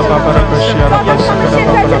卡拉巴巴拉克西亚拉巴斯卡拉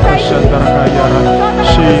巴巴拉克西亚拉卡亚拉，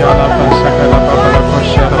西亚拉巴斯卡拉巴巴拉克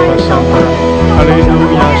西亚拉巴桑达拉，哈利路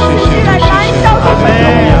亚，谢谢主，谢谢主，哈利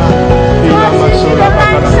路亚，基拉马索拉巴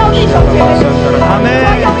巴拉克西亚拉巴桑达拉，阿门。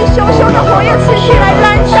用你熊熊的火焰持续来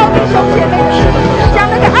燃烧弟兄姐妹的心，将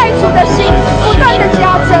那个爱主的心不断的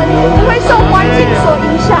加增，不会受环境所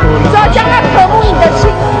影响。主要将那渴慕你的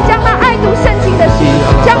心，将那爱读圣经的心，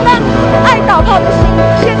将那爱祷告的心，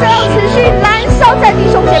现在要持续燃烧在弟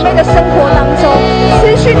兄姐妹的生活当中，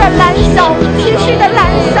持续的燃烧，持续的燃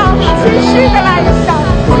烧，持续的燃烧。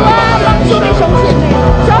主要帮助弟兄姐妹，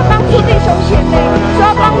主要帮助弟兄姐妹，主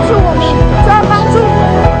要帮助我们，主要帮助我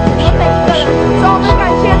们每一个人。主要我们感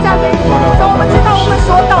谢赞美你，主要我们知道我们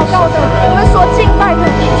所祷告的，我们所敬拜的，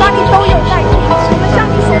主要你都有在听。我们像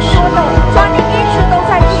你所说的，主要你一直都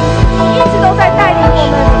在听，你一直都在带领我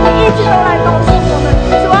们，你一直都来帮助我们。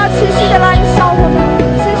主要持续的燃烧我们，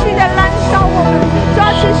持续的燃烧我们，主要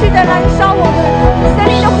持续的燃烧我们。神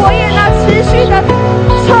灵的火焰啊，持续的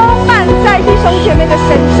充满在弟兄姐妹的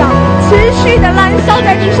身上，持续的燃烧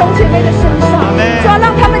在弟兄姐妹的身上。主要让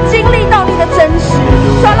他们经历到你的真实，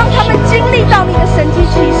主要让他们经历到你的神迹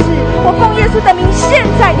奇事。我奉耶稣的名，现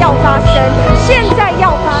在要发生，现在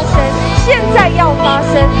要发生，现在要发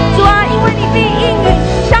生。主啊，因为你必应允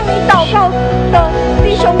向你祷告的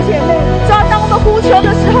弟兄姐妹。主啊，当我们呼求的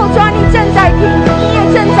时候，主啊，你正在听，你也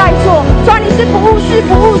正在做。主啊，你是不误事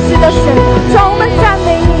不误时的神。主啊，我们赞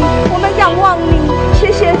美你，我们仰望你。谢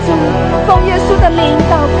谢主，奉耶稣的名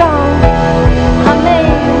祷告，阿们。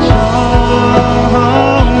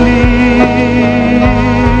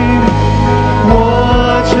我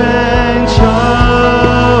真求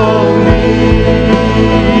你，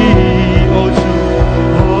哦主，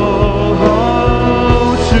哦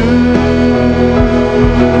主，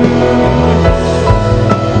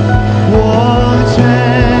我真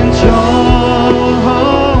求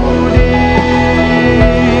你，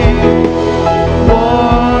我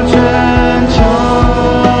真求你。我真求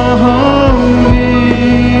你，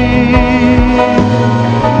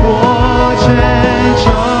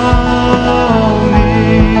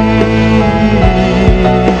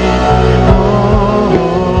哦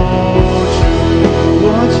主，我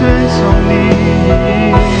真求你，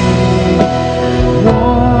我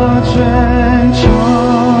真求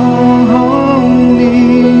你，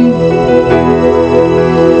我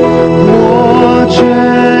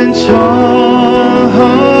真求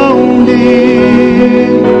你，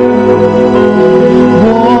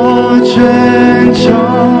我真求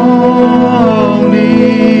你，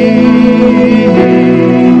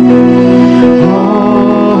哦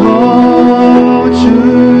主，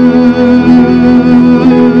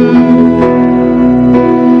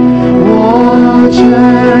我真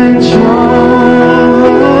求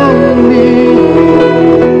你。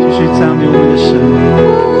继续赞美我们的神，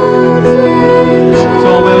主啊，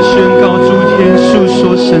我要宣告诸天述说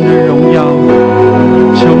神的荣耀，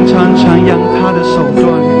穹苍传扬他的手段。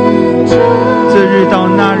这日到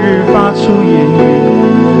那日发出言语，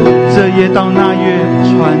这夜到那月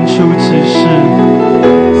传出启示。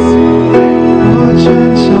我真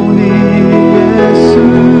求你，耶稣，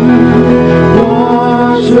我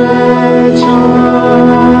真求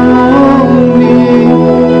你，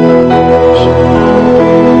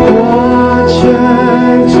我真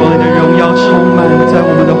求你的荣耀充满在我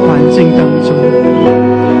们的环境当中。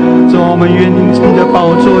主，我们愿你的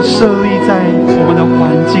宝座设立在我们的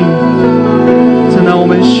环境。真的，我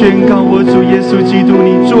们宣告我主耶稣基督，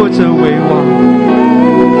你坐着为王。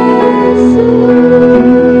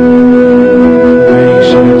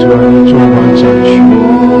是的，主啊，你做王掌权，你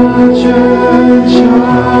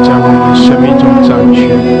在我们生命中掌权，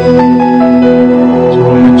主，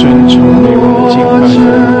我们尊崇你，我们敬拜你。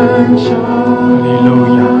哈利路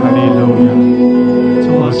亚，哈利路亚。主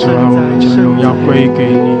啊，我们将荣耀归给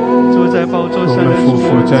你。坐在宝座上，我们匍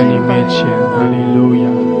匐在你面前，哈利路亚。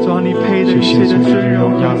主啊，你配得一切的尊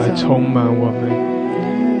荣，荣耀来充满我们。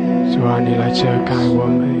主啊，你来遮盖我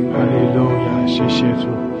们，哈利路亚，谢谢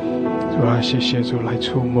主。主啊，谢谢主来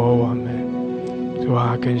触摸我们，主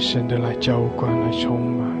啊，更深的来浇灌，来充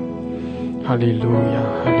满。哈利路亚，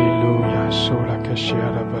哈利路亚，苏拉克西阿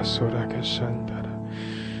拉巴苏拉克山达拉，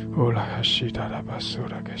乌拉哈西达拉巴苏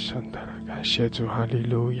拉克山达拉，感谢主，哈利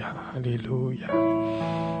路亚，哈利路亚，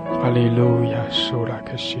哈利路亚，苏拉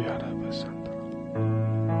克西阿拉巴山达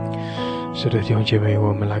拉。是的，弟兄姐妹，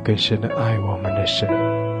我们来更深的爱我们的神，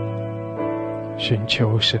寻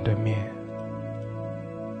求神的面，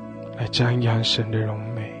来瞻仰神的荣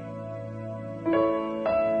美，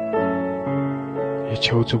也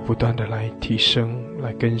求主不断的来提升，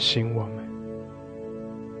来更新我们，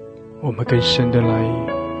我们更深的来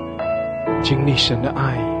经历神的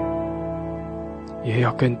爱，也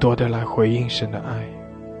要更多的来回应神的爱。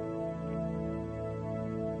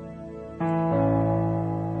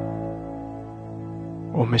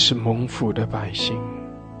我们是蒙福的百姓，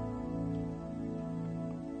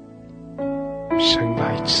神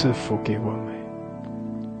来赐福给我们，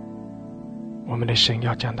我们的神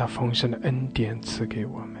要将他丰盛的恩典赐给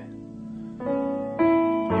我们，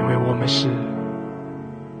因为我们是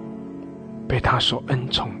被他所恩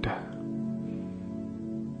宠的。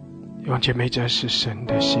弟兄姐妹，这是神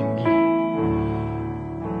的心意，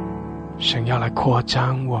神要来扩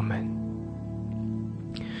张我们，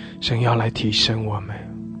神要来提升我们，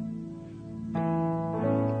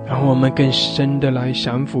让我们更深的来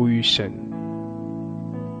降服于神，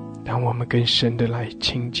当我们更深的来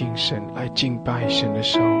亲近神，来敬拜神的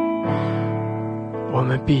时候，我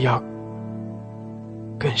们必要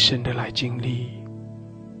更深的来经历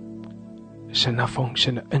神那丰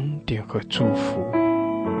盛的恩典和祝福。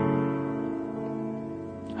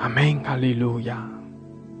阿们，哈利路亚，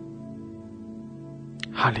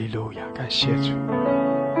哈利路亚，感谢主，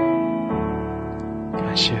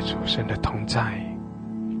感谢主，神的同在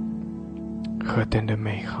何等的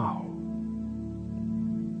美好，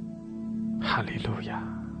哈利路亚。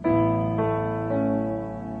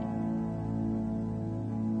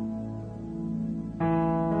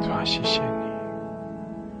主啊，谢谢你，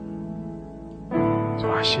主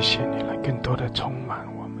啊，谢谢你来更多的充满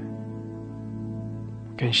我们，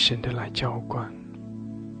更深的来浇灌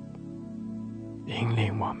引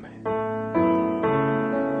领我们。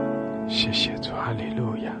谢谢主，哈利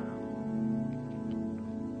路亚，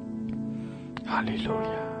哈利路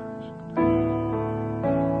亚。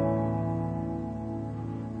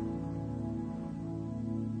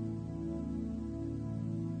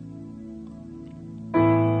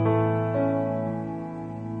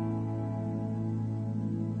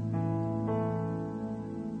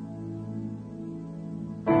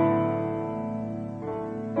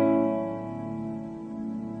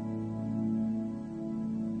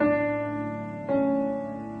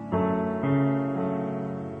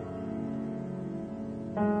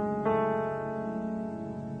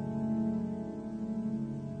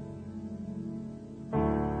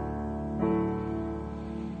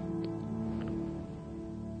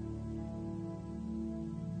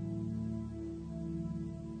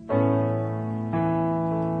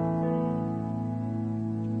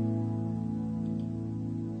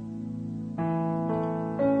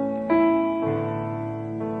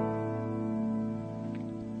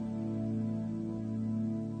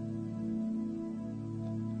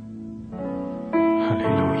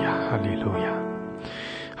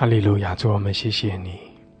哈利路亚，主，我们谢谢你，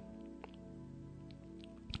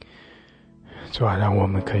主啊，让我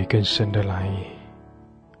们可以更深的来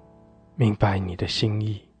明白你的心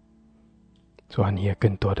意，主啊，你也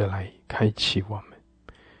更多的来开启我们，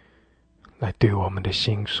来对我们的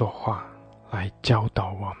心说话，来教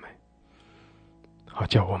导我们，好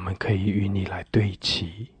叫我们可以与你来对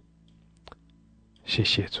齐。谢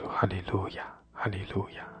谢主，哈利路亚，哈利路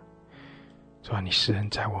亚。主啊，你施恩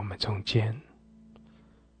在我们中间，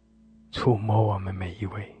触摸我们每一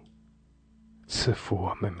位，赐福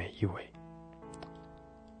我们每一位。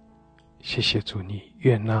谢谢主，你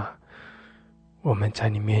悦纳我们在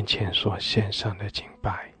你面前所献上的敬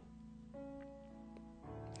拜。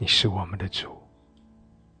你是我们的主，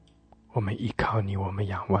我们依靠你，我们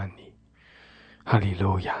仰望你。哈利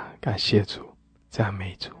路亚，感谢主，赞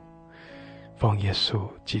美主，奉耶稣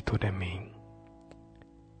基督的名，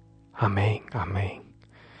阿们，阿们，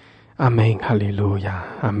阿们，哈利路亚，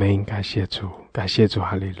阿们，感谢主，感谢主，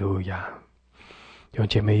哈利路亚。弟兄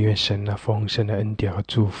姐妹，愿神的丰盛的恩典和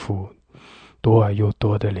祝福多而又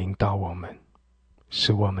多的临到我们，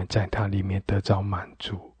使我们在它里面得着满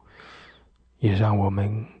足，也让我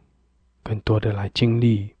们更多的来经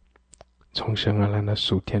历从神而来的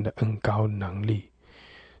属天的恩膏能力，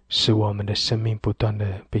使我们的生命不断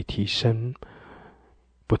的被提升，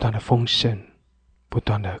不断的丰盛，不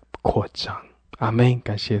断的扩张。阿们，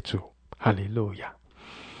感谢主，哈利路亚，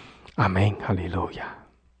阿们，哈利路亚。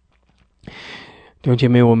弟兄姐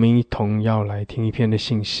妹，我们一同要来听一篇的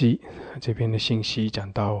信息。这篇的信息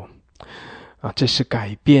讲到这是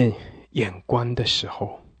改变眼光的时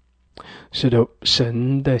候。是的，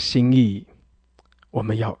神的心意，我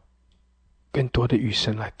们要更多的与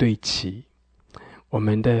神来对齐，我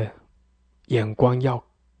们的眼光要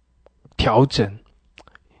调整，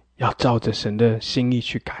要照着神的心意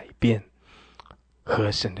去改变，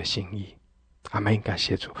合神的心意。阿们，感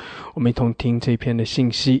谢主。我们一同听这篇的信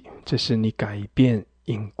息，这是你改变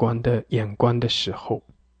眼光的时候。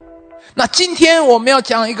那今天我们要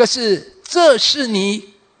讲一个这是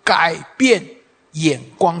你改变眼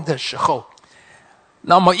光的时候。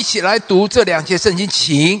那我们一起来读这2节圣经，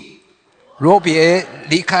请。罗别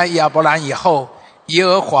离开亚伯兰以后，耶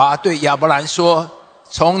和华对亚伯兰说，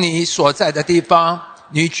从你所在的地方，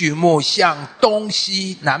你举目向东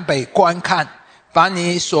西南北观看，把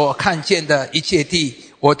你所看见的一切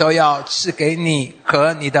地，我都要赐给你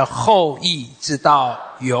和你的后裔，直到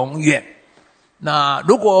永远。那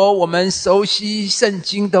如果我们熟悉圣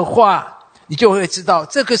经的话，你就会知道，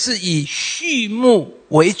这个是以畜牧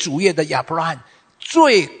为主业的亚伯拉罕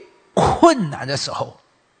最困难的时候。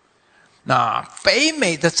那北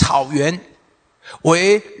美的草原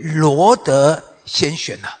为罗德先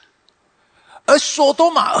选了，而索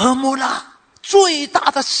多玛俄摩拉最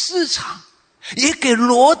大的市场也给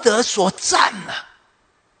罗德所占了，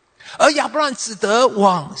而亚伯拉罕只得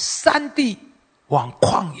往山地，往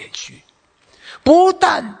旷野去，不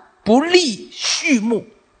但不立畜牧，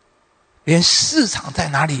连市场在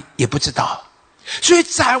哪里也不知道，所以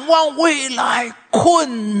展望未来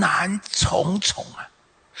困难重重啊！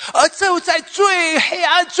而就在最黑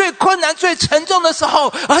暗、最困难、最沉重的时候，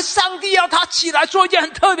而上帝要他起来做一件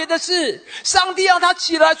很特别的事。上帝要他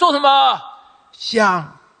起来做什么？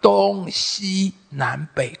向东西南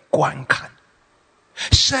北观看。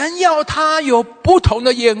神要他有不同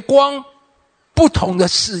的眼光，不同的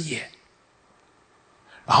视野，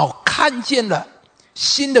然后看见了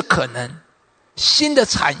新的可能，新的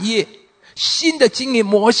产业，新的经营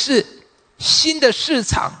模式，新的市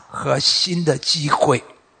场和新的机会。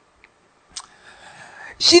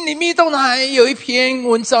心理密动还有一篇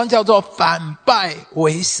文章叫做反败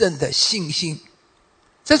为胜的信心。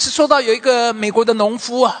这次说到有一个美国的农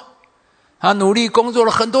夫他努力工作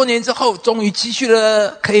了很多年之后，终于积蓄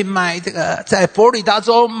了可以买这个在佛罗里达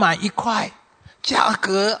州买一块价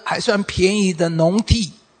格还算便宜的农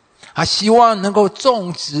地，希望能够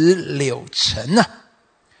种植柳橙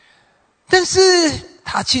但是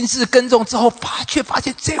他亲自耕种之后，却发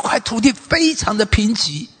现这块土地非常的贫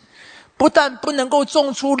瘠，不但不能够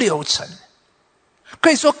种出柳橙，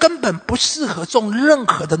可以说根本不适合种任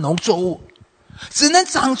何的农作物，只能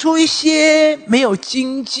长出一些没有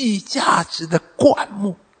经济价值的灌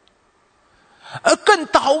木。而更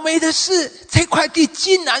倒霉的是，这块地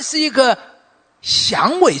竟然是一个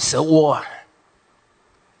响尾蛇窝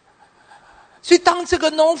所以当这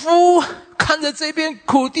个农夫看着这片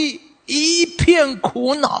苦地一片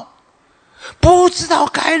苦恼，不知道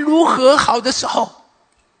该如何好的时候，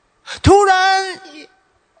突然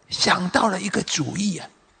想到了一个主意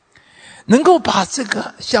能够把这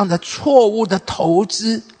个像的错误的投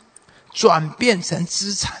资转变成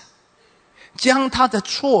资产，将他的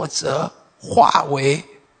挫折化为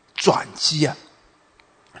转机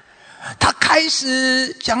他开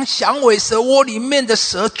始将响尾蛇窝里面的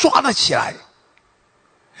蛇抓了起来，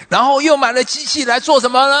然后又买了机器来做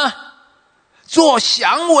什么呢？做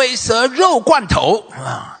响尾蛇肉罐头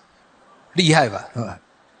厉害吧？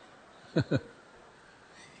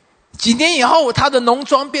几年以后，他的农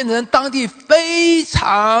庄变成当地非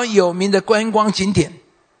常有名的观光景点，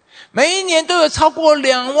每一年都有超过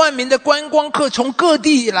2万名的观光客从各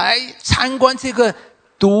地来参观这个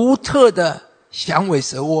独特的响尾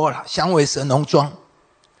蛇窝响尾蛇农庄。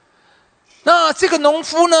那这个农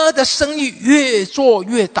夫呢的生意越做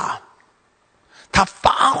越大，他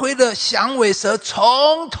发挥了响尾蛇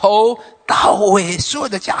从头到尾所有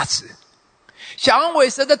的价值，响尾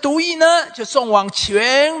蛇的毒液呢，就送往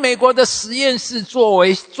全美国的实验室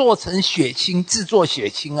做成血清，制作血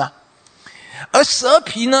清啊。而蛇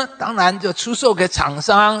皮呢，当然就出售给厂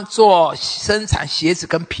商做生产鞋子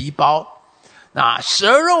跟皮包。那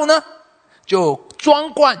蛇肉呢，就装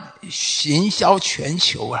罐行销全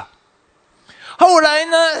球了。后来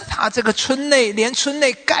呢，他这个连村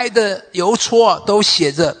内盖的邮戳都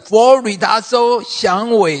写着佛罗里达州响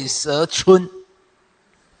尾蛇村。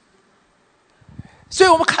所以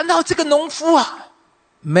我们看到这个农夫啊，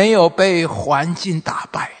没有被环境打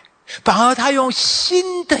败，反而他用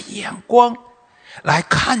新的眼光来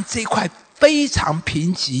看这块非常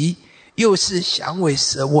贫瘠又是响尾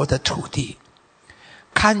蛇窝的土地，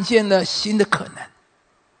看见了新的可能，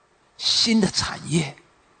新的产业，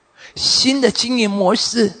新的经营模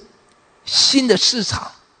式，新的市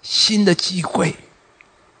场，新的机会，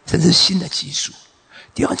甚至新的技术。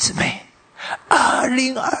弟兄姊妹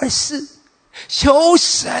，2024求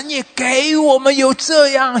神也给我们有这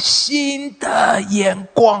样新的眼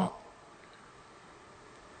光。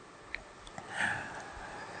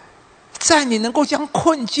在你能够将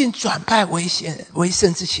困境转败为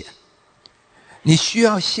胜之前，你需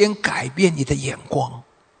要先改变你的眼光，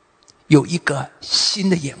有一个新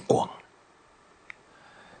的眼光。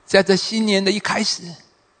在这新年的一开始，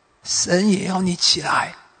神也要你起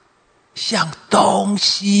来，向东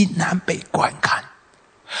西南北观看。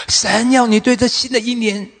神要你对这新的一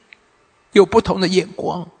年有不同的眼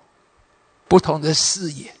光，不同的视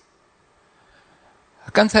野。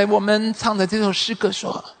刚才我们唱的这首诗歌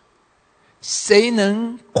说，谁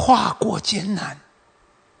能跨过艰难？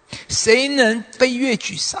谁能飞越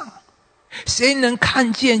沮丧？谁能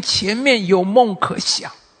看见前面有梦可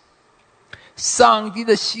想？上帝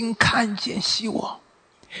的心看见希望，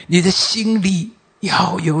你的心里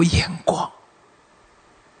要有眼光。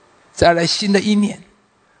再来新的一年，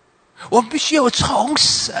我们必须有从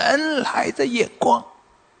神来的眼光，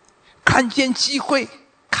看见机会，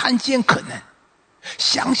看见可能，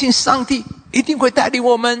相信上帝一定会带领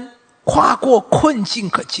我们跨过困境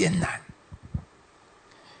和艰难。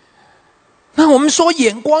那我们说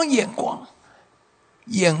眼光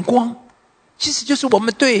其实就是我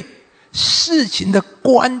们对事情的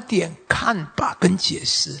观点、看法跟解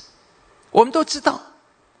释。我们都知道，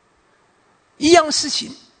一样事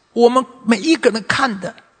情，我们每一个人看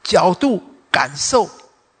的角度、感受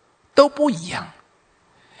都不一样。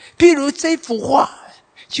譬如这幅画，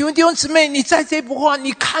请问弟兄姊妹，你在这幅画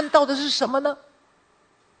你看到的是什么呢？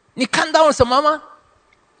你看到了什么吗？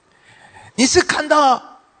你是看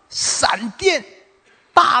到闪电、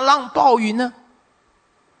大浪、暴雨呢？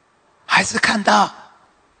还是看到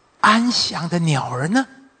安详的鸟儿呢？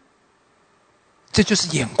这就是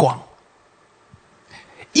眼光。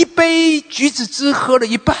一杯橘子汁喝了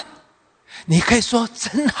一半，你可以说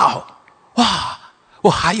真好，哇，我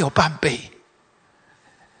还有半杯。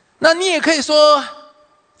那你也可以说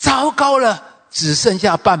糟糕了，只剩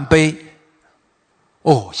下半杯，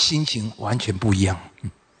心情完全不一样。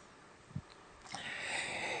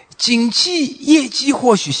景气业绩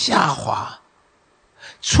或许下滑，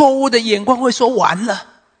错误的眼光会说完了，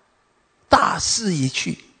大势已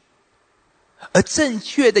去，而正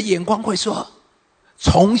确的眼光会说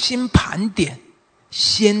重新盘点，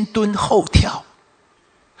先蹲后跳。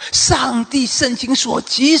上帝圣经说，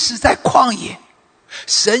即使在旷野，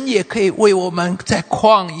神也可以为我们在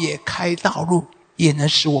旷野开道路，也能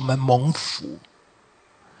使我们蒙福。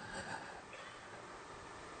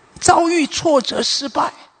遭遇挫折失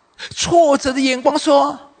败，挫折的眼光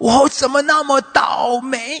说，我怎么那么倒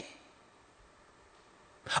霉？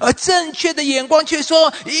而正确的眼光却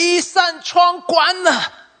说，一扇窗关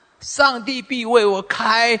了，上帝必为我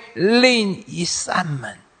开另一扇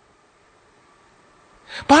门。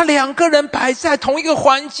把两个人摆在同一个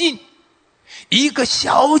环境，一个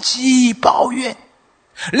消极抱怨，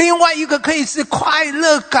另外一个可以是快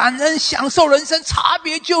乐、感恩、享受人生，差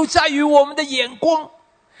别就在于我们的眼光，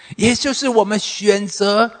也就是我们选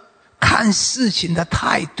择看事情的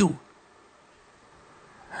态度。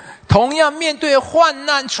同样面对患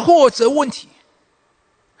难、挫折、问题，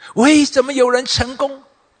为什么有人成功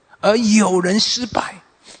而有人失败？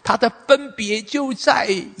它的分别就在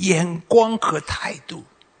眼光和态度。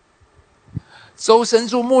周神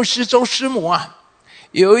助牧师、周师母啊，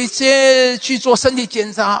有一些去做身体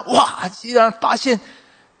检查，哇，竟然发现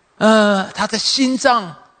他的心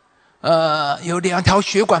脏有2条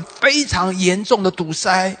血管非常严重的堵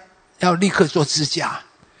塞，要立刻做支架。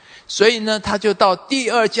所以呢，他就到第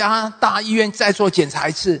2家大医院再做检查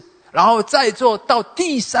一次，然后再做到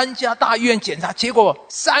第3家大医院检查，结果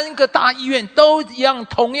3个大医院都一样，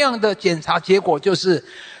同样的检查结果就是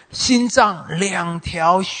心脏2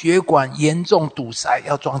条血管严重堵塞，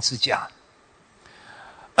要装支架。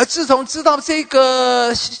而自从知道这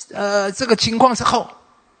个情况之后，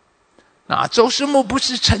那周师母不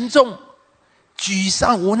是沉重、沮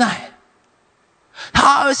丧、无奈，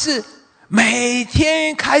他而是每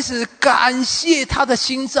天开始感谢他的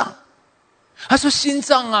心脏。他说：“心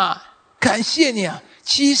脏啊，感谢你啊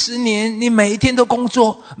！70年你每一天都工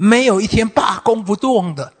作，没有一天罢工不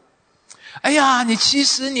动的。哎呀，你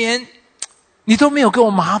70年你都没有给我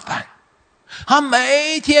麻烦。”他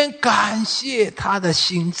每天感谢他的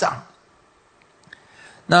心脏。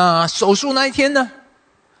那手术那一天呢，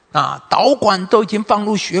导管都已经放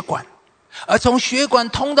入血管，而从血管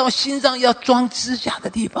通到心脏要装支架的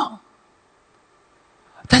地方，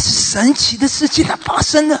但是神奇的事竟然发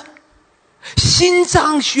生了，心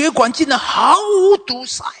脏血管竟然毫无堵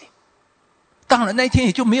塞。当然那一天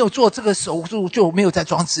也就没有做这个手术，就没有再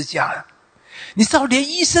装支架了。你知道连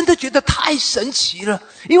医生都觉得太神奇了，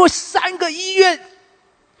因为3个医院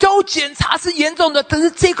都检查是严重的，但是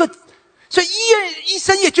所以医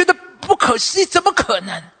生也觉得不可思议，怎么可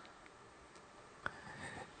能？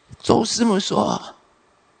周师母说，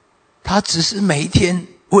他只是每一天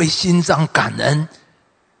为心脏感恩，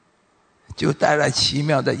就带来奇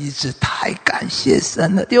妙的医治，太感谢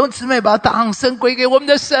神了。弟兄姊妹，把掌声归给我们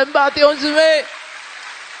的神吧，弟兄姊妹。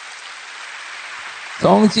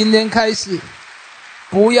从今天开始，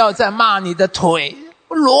不要再骂你的腿，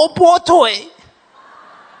萝卜腿。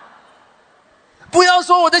不要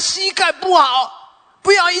说我的膝盖不好，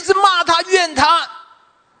不要一直骂他、怨他。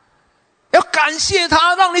要感谢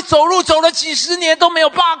他，让你走路走了几十年都没有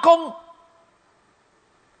罢工。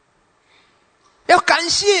要感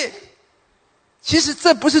谢。其实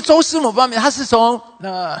这不是周师母方面，他是从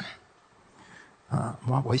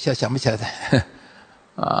我一下想不起来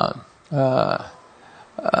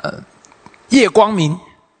叶光明，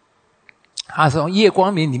他从叶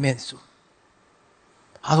光明里面说，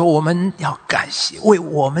他说我们要感谢，为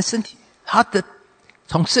我们身体，他的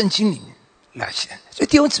从圣经里面来写。所以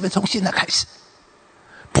弟兄姊妹，从现在开始，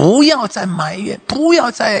不要再埋怨，不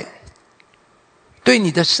要再对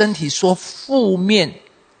你的身体说负面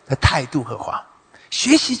的态度和话。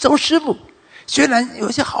学习周师傅，虽然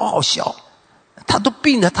有些好笑，他都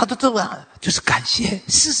病了，他都这样，就是感谢。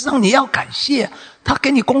事实上你要感谢，他给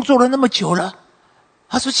你工作了那么久了，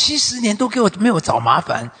他说70年都给我没有找麻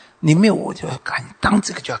烦，你没有我就要当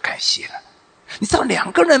这个就要感谢了。你知道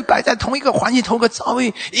2个人摆在同一个环境同一个遭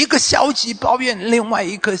遇，一个消极抱怨，另外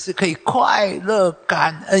一个是可以快乐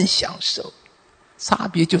感恩享受，差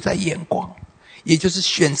别就在眼光，也就是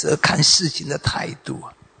选择看事情的态度。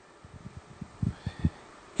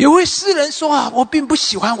有位诗人说我并不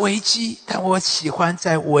喜欢危机，但我喜欢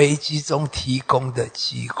在危机中提供的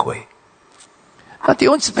机会。弟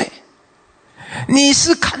兄姊妹，你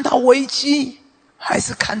是看到危机还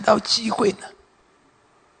是看到机会呢？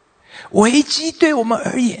危机对我们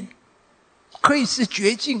而言可以是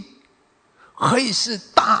绝境，可以是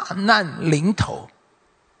大难临头，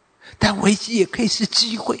但危机也可以是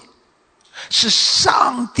机会，是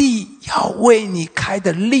上帝要为你开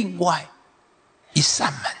的另外一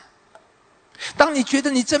扇门。当你觉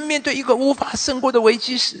得你正面对一个无法胜过的危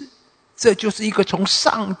机时，这就是一个从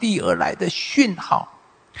上帝而来的讯号，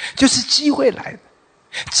就是机会来了。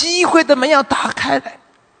机会的门要打开来，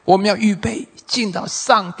我们要预备进到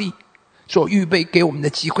上帝所预备给我们的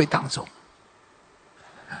机会当中。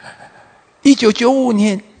1995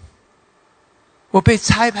年我被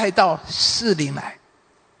差派到士林来，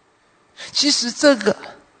其实这个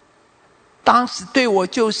当时对我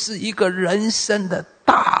就是一个人生的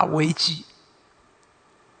大危机。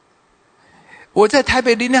我在台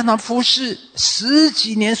北灵粮堂服侍10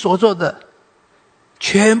几年所做的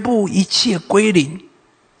全部一切归零，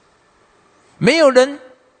没有人，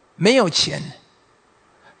没有钱，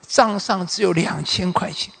账上只有2000块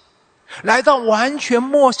钱，来到完全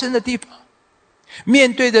陌生的地方，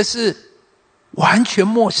面对的是完全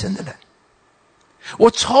陌生的人。我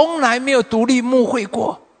从来没有独立牧会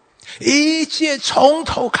过，一切从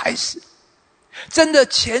头开始，真的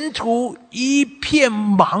前途一片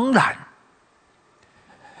茫然。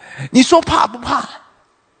你说怕不怕？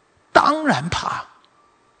当然怕。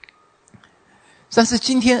但是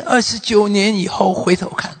今天29年以后回头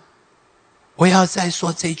看，我要再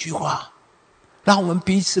说这句话，让我们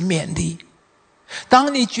彼此勉励。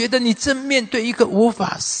当你觉得你正面对一个无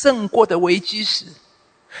法胜过的危机时，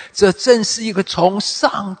这正是一个从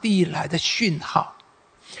上帝来的讯号，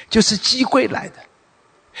就是机会来的，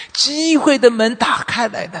机会的门打开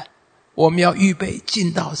来的，我们要预备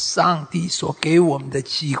进到上帝所给我们的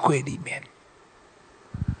机会里面。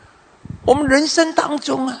我们人生当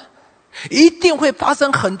中一定会发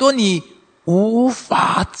生很多你无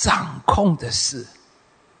法掌控的事。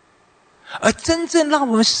而真正让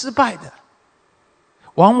我们失败的，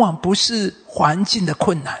往往不是环境的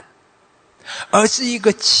困难，而是一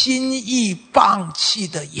个轻易放弃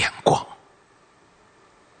的眼光。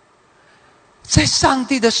在上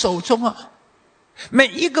帝的手中啊，每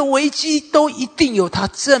一个危机都一定有它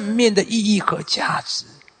正面的意义和价值，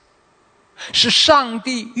是上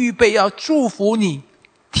帝预备要祝福你、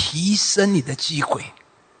提升你的机会。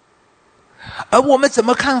而我们怎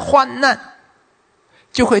么看患难，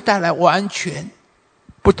就会带来完全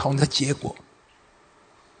不同的结果。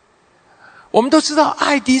我们都知道，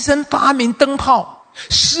爱迪生发明灯泡，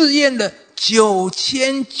试验了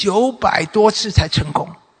9900多次才成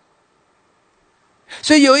功。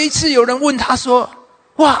所以有一次有人问他说，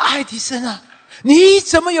哇，爱迪生啊，你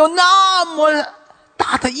怎么有那么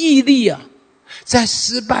大的毅力啊，在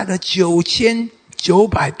失败了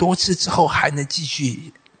9900多次之后还能继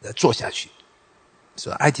续做下去？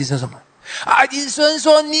说爱迪生什么？爱迪生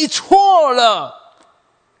说，你错了，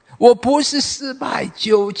我不是失败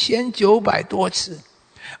9900多次，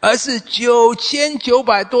而是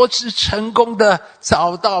9900多次成功的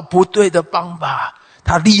找到不对的方法。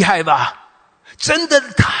他厉害吧？真的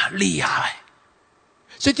他厉害。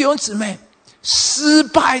所以弟兄姊妹，失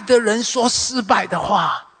败的人说失败的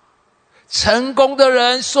话，成功的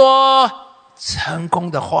人说成功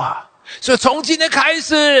的话。所以从今天开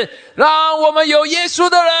始，让我们有耶稣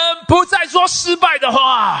的人不再说失败的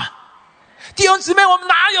话。弟兄姊妹，我们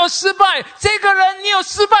哪有失败？这个人你有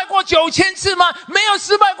失败过9000次吗？没有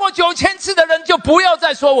失败过9000次的人就不要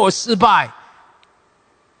再说我失败。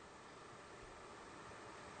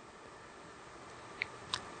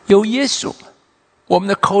有耶稣，我们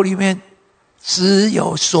的口里面只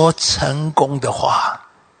有说成功的话。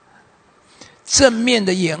正面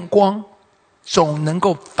的眼光总能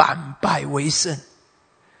够反败为胜，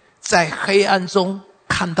在黑暗中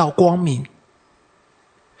看到光明。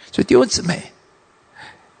所以弟兄姊妹，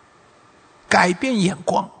改变眼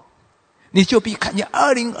光，你就必看见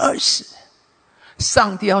2024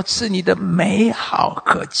上帝要赐你的美好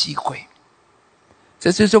和机会。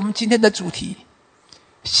这就是我们今天的主题。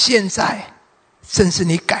现在正是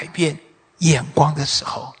你改变眼光的时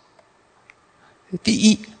候。第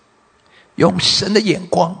一，用神的眼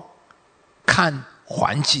光看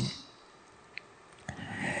环境。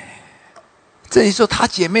这里说他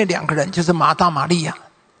姐妹2个人，就是马大马利亚，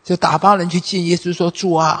就打发人去见耶稣说，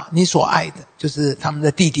主啊，你所爱的，就是他们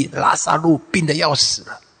的弟弟拉撒路病得要死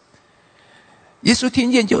了。耶稣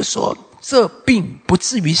听见就说，这病不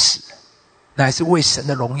至于死，乃是为神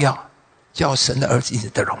的荣耀，叫神的儿子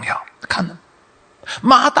的荣耀。看了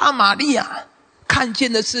马大马利亚看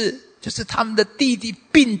见的是，就是他们的弟弟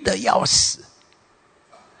病得要死，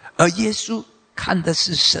而耶稣看的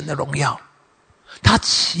是神的荣耀，他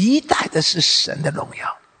期待的是神的荣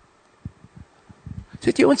耀。所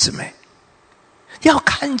以弟兄姊妹，要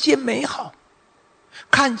看见美好，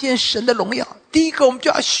看见神的荣耀。第一个，我们就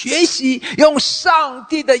要学习用上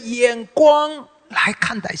帝的眼光来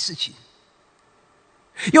看待事情，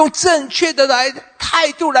用正确的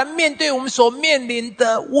态度来面对我们所面临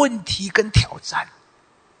的问题跟挑战。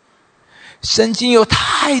圣经有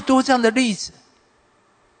太多这样的例子，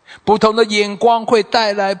不同的眼光会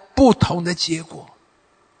带来不同的结果。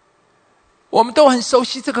我们都很熟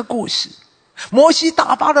悉这个故事，摩西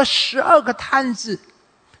打发了12个探子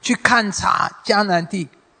去勘察迦南地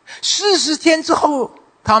，40天之后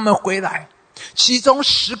他们回来，其中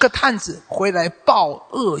10个探子回来报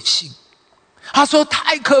恶信。他说，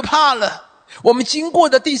太可怕了，我们经过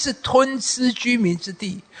的地是吞吃居民之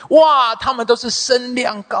地，哇，他们都是身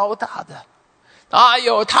量高大的，哎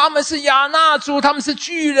呦，他们是亚衲族，他们是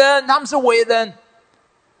巨人，他们是伟人。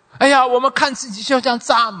哎呀，我们看自己就像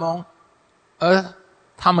蚱蜢，而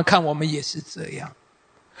他们看我们也是这样。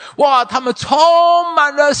哇，他们充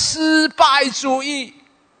满了失败主义，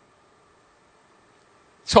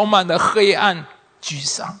充满了黑暗沮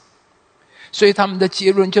丧。所以他们的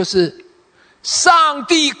结论就是上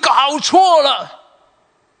帝搞错了。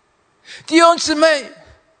弟兄姊妹，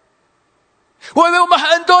我以为我们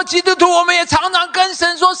很多基督徒，我们也常常跟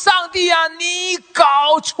神说，上帝啊，你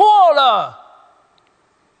搞错了。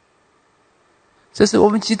这是我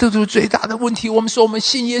们基督徒最大的问题。我们说我们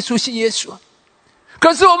信耶稣，信耶稣，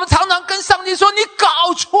可是我们常常跟上帝说，你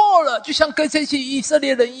搞错了，就像跟这些以色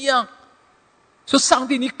列人一样，说上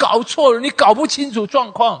帝你搞错了，你搞不清楚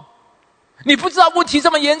状况，你不知道问题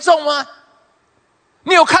这么严重吗？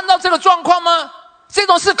你有看到这个状况吗？这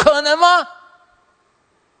种事可能吗？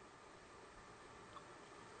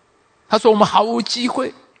他说我们毫无机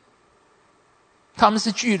会，他们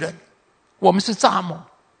是巨人，我们是蚱蜢，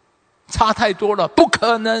差太多了，不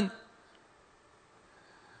可能。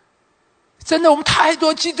真的，我们太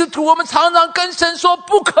多基督徒，我们常常跟神说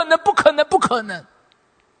不可能，不可能，不可能。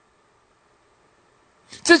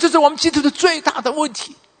这就是我们基督徒最大的问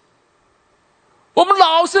题。我们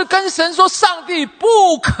老是跟神说上帝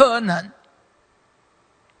不可能，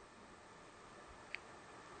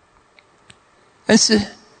但是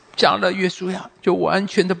讲了约书亚就完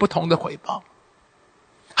全的不同的回报。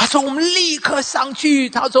他说我们立刻上去，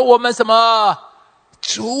他说我们什么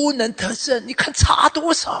足能得胜，你看差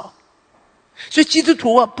多少。所以基督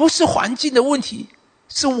徒不是环境的问题，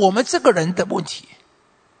是我们这个人的问题。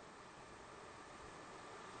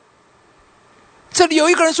这里有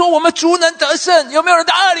一个人说我们足能得胜，有没有人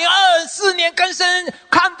在2024年跟神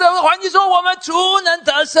看的环境说我们足能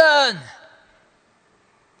得胜？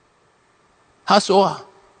他说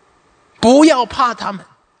不要怕他们，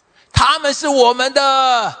他们是我们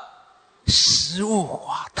的食物。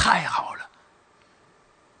哇，太好了。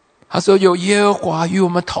他说有耶和华与我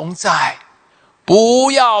们同在，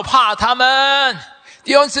不要怕他们。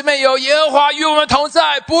弟兄姊妹，有耶和华与我们同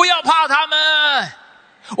在，不要怕他们。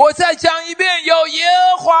我再讲一遍，有耶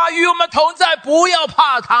和华与我们同在，不要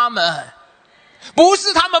怕他们。不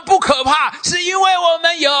是他们不可怕，是因为我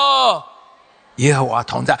们有耶和华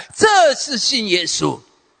同在，这是信耶稣。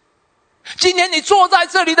今天你坐在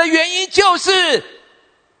这里的原因就是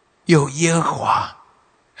有耶和华。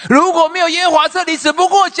如果没有耶和华，这里只不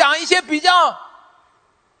过讲一些比较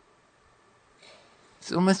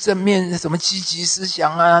什么正面、什么积极思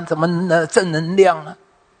想啊，什么正能量啊。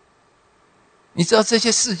你知道这些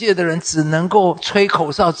世界的人只能够吹口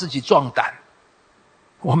哨自己壮胆，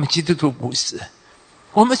我们基督徒不是。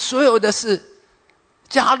我们所有的是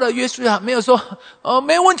加了约书亚没有说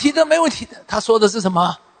没问题的，没问题的。他说的是什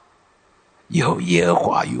么？有耶和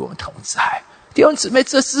华与我们同在。弟兄姊妹，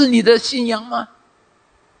这是你的信仰吗？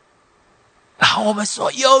然后我们说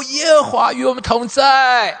有耶和华与我们同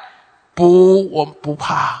在，我们不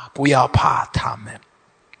怕，不要怕他们。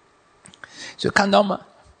所以看到吗？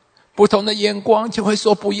不同的眼光就会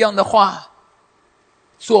说不一样的话，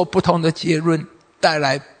做不同的结论，带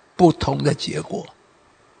来不同的结果。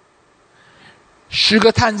10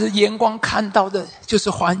个探子眼光看到的就是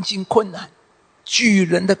环境困难，巨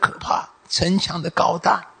人的可怕，城墙的高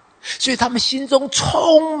大，所以他们心中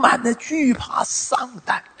充满了惧怕丧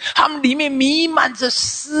胆，他们里面弥漫着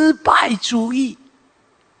失败主义。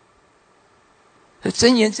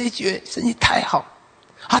箴言这一句真是太好，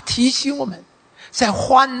他提醒我们在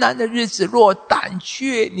患难的日子若胆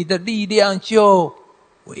怯，你的力量就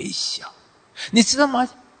微小。你知道吗？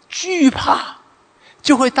惧怕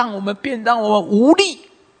就会让我们无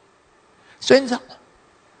力。所以你知道，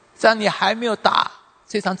在你还没有打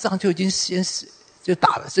这场仗就已经就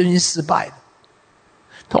打了，就已经失败了。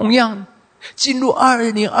同样进入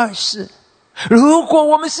2024，如果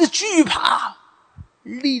我们是惧怕，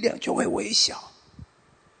力量就会微小，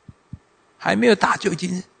还没有打就已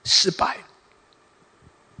经失败了。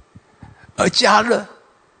而加勒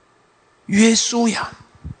约书亚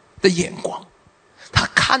的眼光，他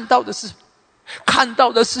看到的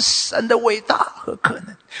是神的伟大和可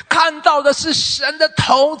能，看到的是神的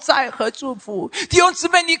同在和祝福。弟兄姊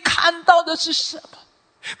妹，你看到的是什么？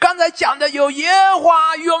刚才讲的有耶和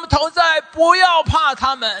华与我们同在，不要怕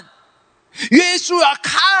他们。约书亚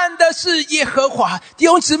看的是耶和华。弟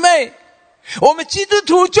兄姊妹，我们基督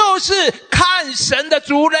徒就是看神的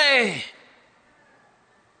族类，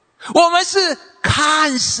我们是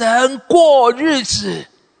看神过日子。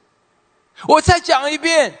我再讲一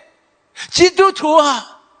遍，基督徒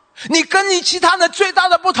你跟你其他人最大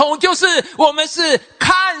的不同就是我们是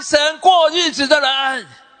看神过日子的人。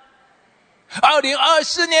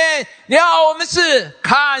2024年，我们是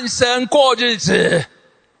看神过日子。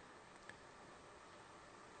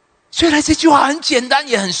虽然这句话很简单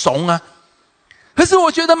也很怂可是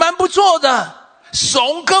我觉得蛮不错的，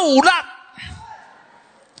怂跟无赖。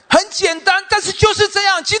很简单，但是就是这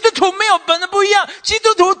样。基督徒没有本人不一样，基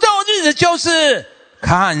督徒过日子就是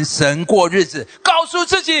看神过日子，告诉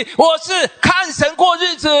自己我是看神过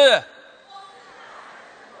日子。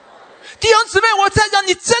弟兄姊妹，我再讲，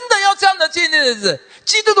你真的要这样的过日子。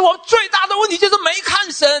基督徒我们最大的问题就是没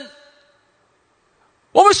看神，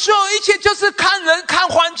我们所有一切就是看人、看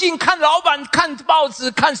环境、看老板、看报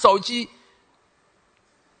纸、看手机，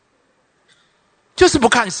就是不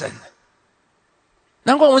看神。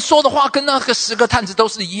难怪我们说的话跟那个10个探子都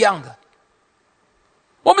是一样的。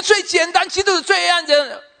我们最简单，基督徒最黑暗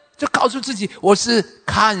的，就告诉自己我是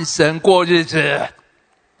看神过日子，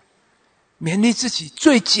勉励自己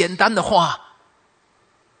最简单的话，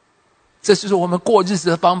这就是我们过日子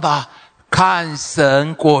的方法，看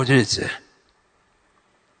神过日子。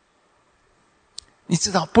你知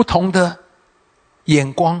道不同的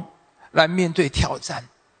眼光来面对挑战，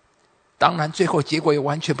当然最后结果也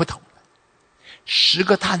完全不同。10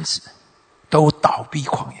个探子都倒闭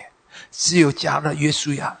旷野，只有加勒约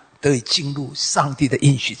书亚得以进入上帝的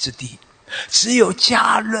应许之地，只有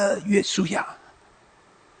加勒约书亚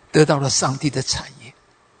得到了上帝的产业。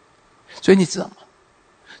所以你知道吗？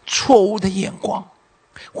错误的眼光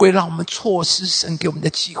会让我们错失神给我们的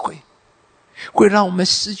机会，会让我们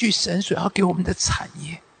失去神所要给我们的产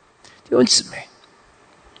业。弟兄姊妹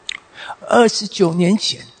，29年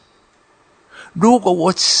前，如果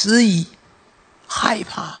我迟疑害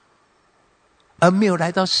怕而没有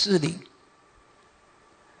来到士林，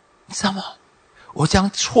你知道吗？我将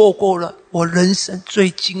错过了我人生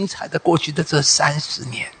最精彩的过去的这30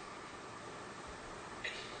年。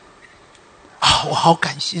我好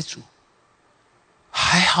感谢主，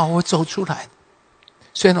还好我走出来。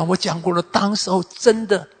虽然我讲过了，当时候真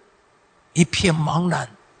的一片茫然，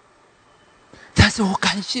但是我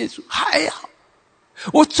感谢主，还好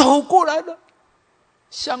我走过来了。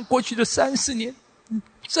像过去的30年，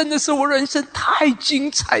真的是我人生太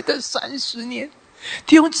精彩的30年。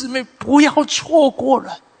弟兄姊妹，不要错过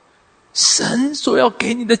了神所要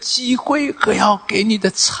给你的机会和要给你的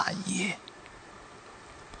产业。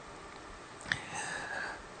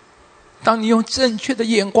当你用正确的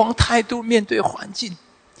眼光态度面对环境，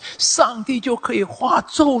上帝就可以化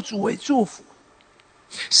咒诅为祝福。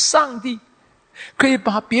上帝可以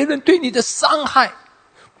把别人对你的伤害、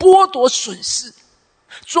剥夺、损失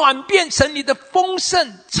转变成你的丰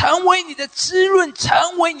盛，成为你的滋润，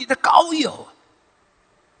成为你的膏油。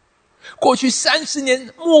过去30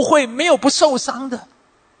年牧会没有不受伤的，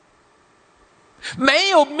没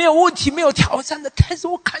有问题，没有挑战的。但是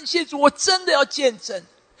我感谢主，我真的要见证，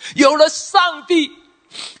有了上帝，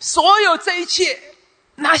所有这一切，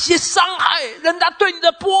那些伤害，人家对你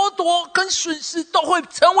的剥夺跟损失，都会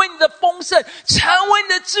成为你的丰盛，成为你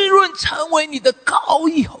的滋润，成为你的膏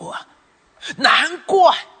油啊！难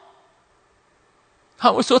怪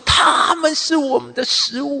我说他们是我们的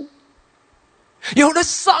食物。有了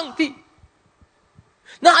上帝，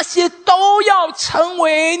那些都要成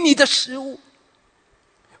为你的食物。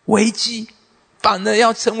危机反而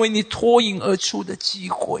要成为你脱颖而出的机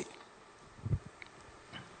会。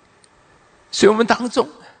所以我们当中，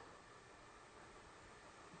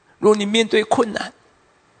如果你面对困难，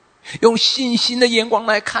用信心的眼光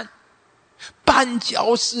来看，绊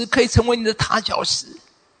脚石可以成为你的踏脚石，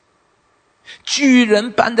巨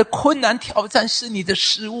人般的困难挑战是你的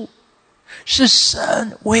失误，是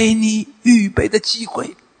神为你预备的机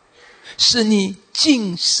会，是你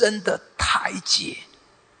晋升的台阶。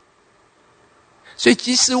所以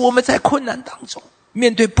即使我们在困难当中，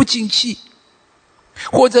面对不景气，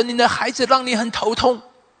或者你的孩子让你很头痛，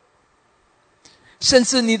甚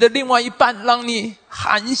至你的另外一半让你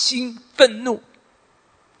寒心愤怒，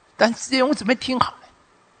但弟兄姊妹听好了，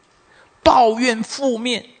抱怨负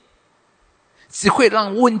面只会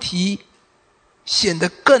让问题显得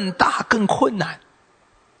更大更困难，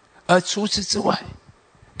而除此之外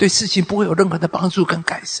对事情不会有任何的帮助跟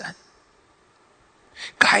改善。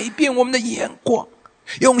改变我们的眼光，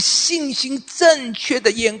用信心正确的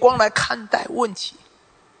眼光来看待问题。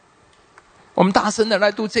我们大声的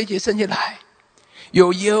来读这一节圣经来，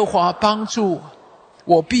有耶和华帮助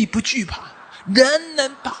我，必不惧怕，人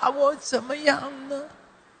能把我怎么样呢？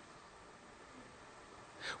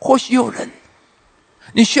或许有人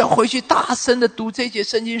你需要回去大声的读这一节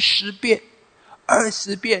圣经10遍、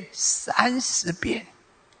20遍、30遍。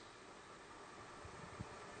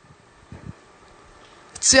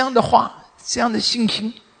这样的话，这样的信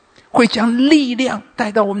心会将力量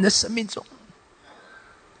带到我们的生命中。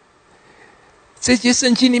这节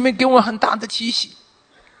圣经里面给我们很大的提醒，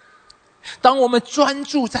当我们专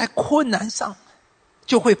注在困难上，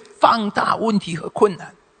就会放大问题和困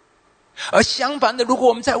难。而相反的，如果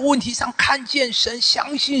我们在问题上看见神，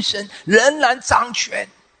相信神仍然掌权，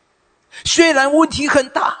虽然问题很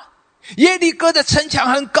大，耶利哥的城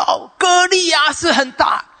墙很高，歌利亚是很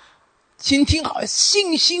大，请听好，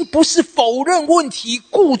信心不是否认问题，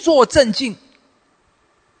故作镇静。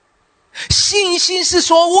信心是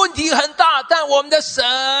说问题很大，但我们的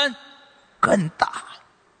神更大，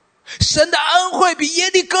神的恩惠比耶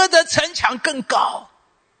利哥的城墙更高，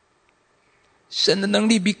神的能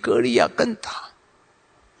力比歌利亚更大。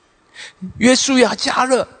约书亚迦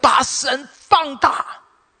勒把神放大，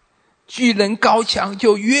巨人高墙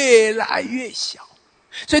就越来越小。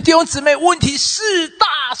所以弟兄姊妹，问题是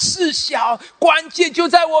大是小，关键就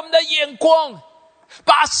在我们的眼光，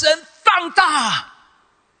把神放大，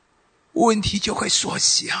问题就会缩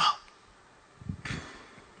小。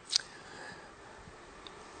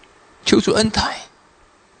求主恩待，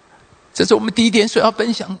这是我们第一点所要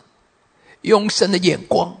分享的，用神的眼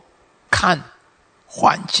光看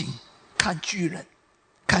环境，看巨人，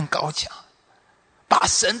看高墙，把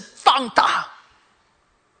神放大，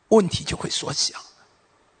问题就会缩小。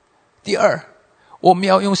第二，我们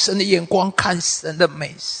要用神的眼光看神的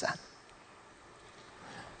美善。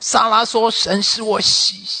撒拉说，神使我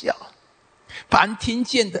喜笑，凡听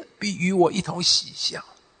见的必与我一同喜笑。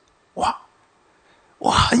哇，我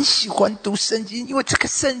很喜欢读圣经，因为这个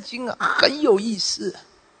圣经啊很有意思，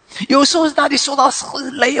有时候那里说到是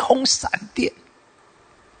雷轰闪电，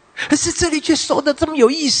可是这里却说的这么有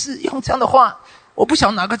意思。用这样的话，我不晓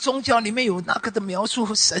得哪个宗教里面有哪个的描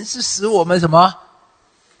述，神是使我们什么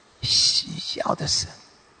喜笑的神。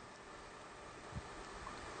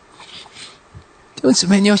弟兄姊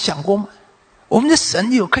妹，你有想过吗？我们的神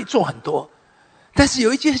可以做很多，但是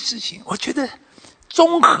有一件事情，我觉得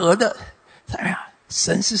综合的怎么样？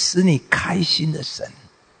神是使你开心的神，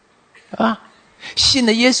啊，信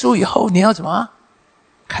了耶稣以后，你要怎么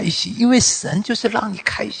开心？因为神就是让你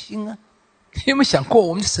开心啊！你有没有想过，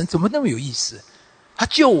我们的神怎么那么有意思？他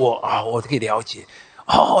救我啊，我可以了解。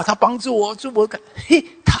哦，他帮助我，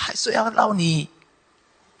他还是要让你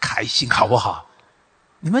开心，好不好？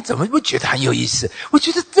你们怎么不觉得很有意思？我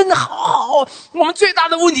觉得真的好好。我们最大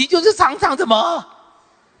的问题就是常常怎么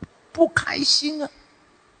不开心啊？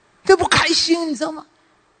对，不开心，你知道吗？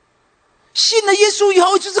信了耶稣以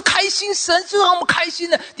后就是开心，神就让我们开心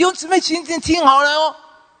的。弟兄姊妹，请听好了哦。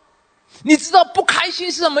你知道不开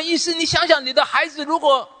心是什么意思？你想想，你的孩子如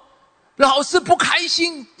果老是不开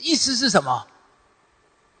心，意思是什么？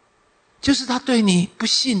就是他对你不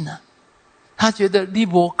信了，他觉得你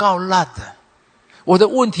不够烂的，我的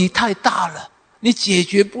问题太大了，你解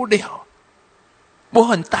决不了。我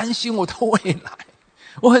很担心我的未来，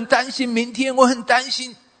我很担心明天，我很担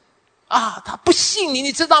心啊，他不信你，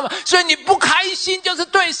你知道吗？所以你不开心就是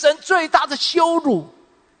对神最大的羞辱。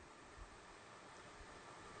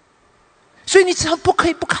所以你只要不可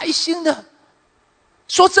以不开心的。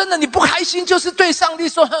说真的，你不开心就是对上帝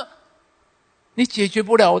说，你解决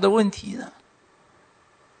不了我的问题了，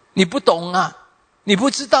你不懂啊，你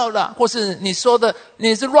不知道啦，或是你说的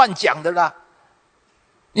你是乱讲的啦，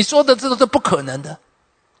你说的这都是不可能的，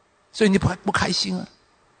所以你不开心啊。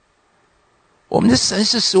我们的神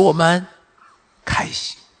是使我们开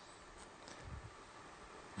心。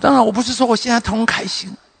当然我不是说我现在同开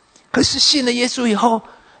心，可是信了耶稣以后，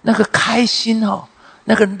那个开心哦，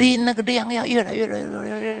那个量要越来越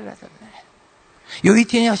有一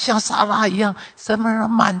天要像撒拉一样，什么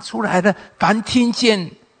满出来的，凡听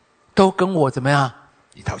见都跟我怎么样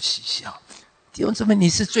一道喜笑。弟兄姊妹，你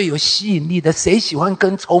是最有吸引力的，谁喜欢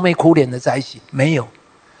跟愁眉苦脸的在一起？没有，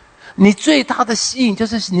你最大的吸引就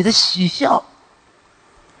是你的喜笑。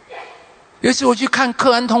有一次我去看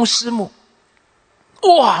柯安通师母，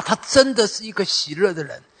哇，他真的是一个喜乐的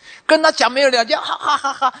人，跟他讲没有两句，哈哈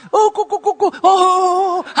哈哈，哦，咕，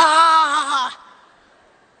哦，哈哈哈哈。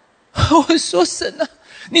我说神啊，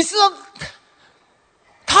你知道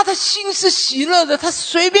他的心是喜乐的，他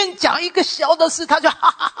随便讲一个小的事，他就哈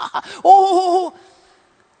哈哈哈，哦。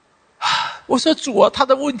我说主啊，他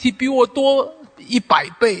的问题比我多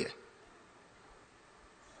100倍，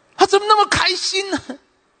他怎么那么开心呢？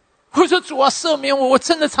我说主啊，赦免我，我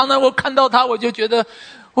真的常常我看到他，我就觉得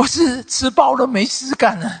我是吃饱了没事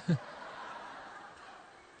干了。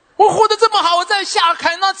我活得这么好，我在下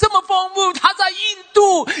海那这么丰富，他在印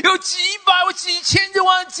度有几百几千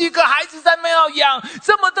万几个孩子在那要养，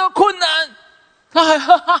这么的困难，他还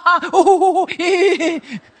哈哈哈哦嘿嘿，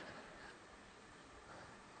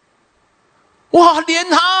哇，连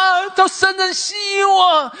他都深深吸引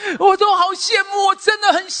我，我都好羡慕，我真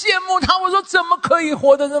的很羡慕他。我说怎么可以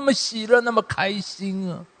活得那么喜乐，那么开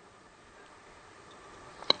心啊？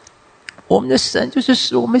我们的神就是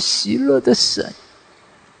使我们喜乐的神。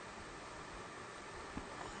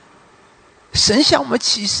神向我们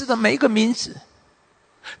启示的每一个名字，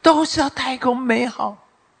都是要带给我们美好。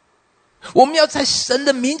我们要在神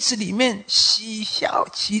的名字里面喜笑，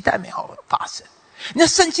期待美好的发生。那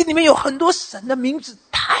圣经里面有很多神的名字，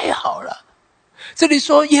太好了。这里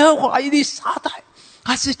说耶和华以利沙代，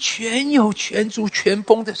他是全有全足全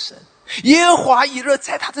丰的神。耶和华以勒，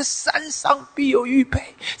在他的山上必有预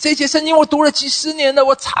备。这节圣经我读了几十年了，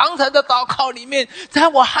我常常的祷告里面，在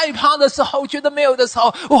我害怕的时候，觉得没有的时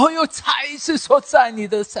候，我又再一次说，在你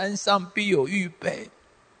的山上必有预备。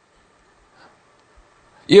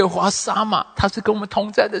耶和华沙玛，他是跟我们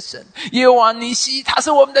同在的神。耶和华尼西，他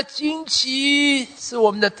是我们的旌旗，是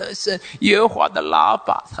我们的得胜。耶和华的拉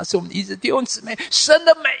法，他是我们的医治。弟兄姊妹，神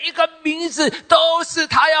的每一个名字都是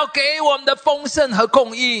他要给我们的丰盛和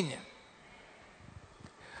供应，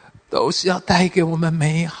都是要带给我们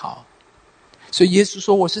美好。所以耶稣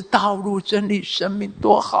说我是道路真理生命，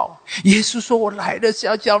多好。耶稣说我来的是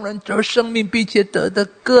要叫人得生命，并且得的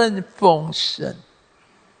更丰盛。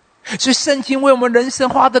所以圣经为我们人生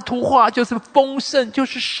画的图画就是丰盛，就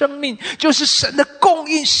是生命，就是神的供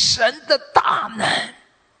应，神的大能。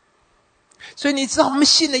所以你知道我们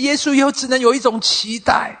信了耶稣以后只能有一种期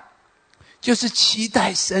待，就是期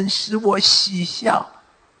待神使我喜笑，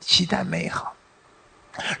期待美好。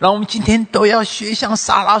让我们今天都要学像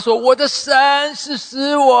撒拉说，我的神是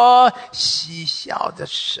使我喜笑的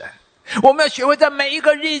神。我们要学会在每一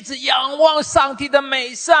个日子仰望上帝的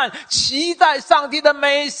美善，期待上帝的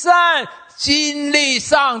美善，经历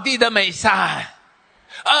上帝的美善。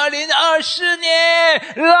2024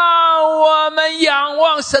年，让我们仰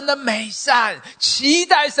望神的美善，期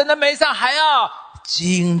待神的美善，还要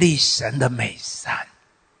经历神的美善。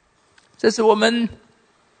这是我们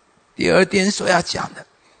第二点所要讲的。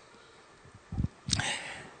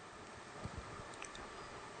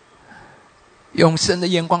用神的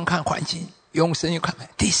眼光看环境，用神的眼光看。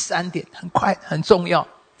第三点很快很重要，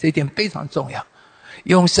这一点非常重要，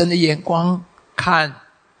用神的眼光看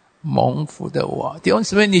蒙福的我。弟兄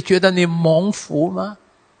姊妹，你觉得你蒙福吗？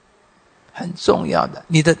很重要的，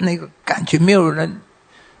你的那个感觉，没有人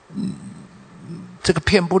这个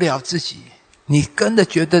骗不了自己。你真的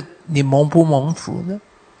觉得你蒙不蒙福呢？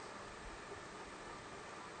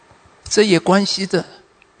这也关系着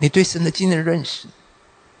你对神的经历认识。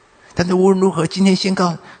但是无论如何，今天宣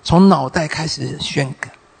告，从脑袋开始宣告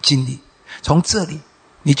经历，从这里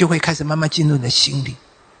你就会开始慢慢进入你的心里，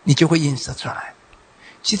你就会映射出来。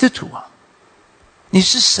基督徒啊，你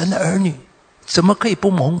是神的儿女，怎么可以不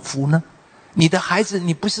蒙福呢？你的孩子，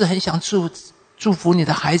你不是很想祝福你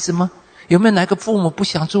的孩子吗？有没有哪个父母不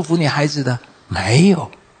想祝福你孩子的？没有。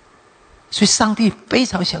所以上帝非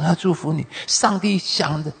常想要祝福你，上帝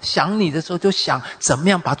想你的时候就想怎么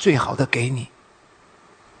样把最好的给你。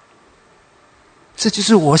这就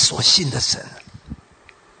是我所信的神。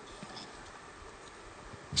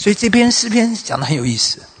所以这篇诗篇讲得很有意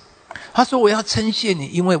思，他说我要称谢你，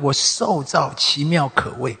因为我受造奇妙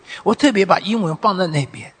可畏。我特别把英文放在那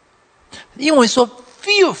边，英文说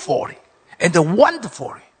fearfully and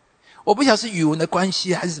wonderfully。 我不晓得是语文的关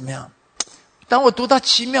系还是怎么样，当我读到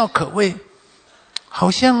奇妙可畏，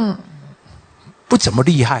好像不怎么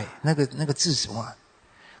厉害，那个字什么，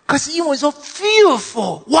可是英文说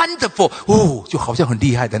fearful wonderful， 就好像很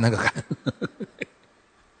厉害的那个感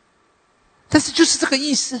但是就是这个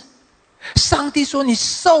意思。上帝说你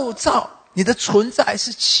受造，你的存在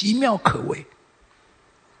是奇妙可畏。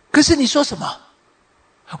可是你说什么？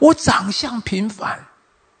我长相平凡，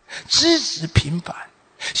知识平凡，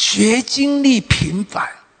学经历平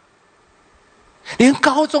凡，连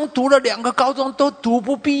高中读了2个高中都读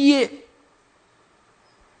不毕业。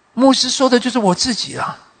牧师说的就是我自己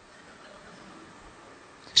啦。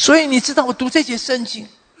所以你知道我读这节圣经，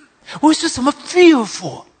我说什么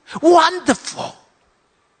fearful wonderful，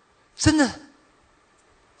 真的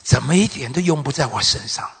怎么一点都用不在我身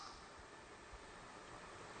上。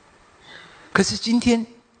可是今天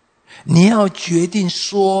你要决定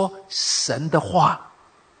说神的话。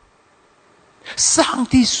上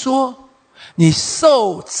帝说你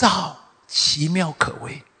受造奇妙可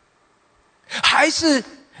畏，还是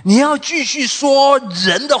你要继续说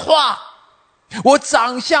人的话？我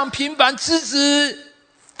长相平凡，资质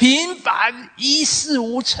平凡，一事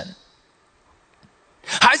无成。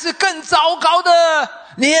还是更糟糕的，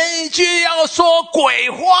你就要说鬼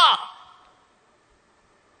话。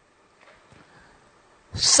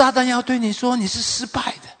撒旦要对你说你是失败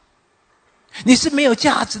的，你是没有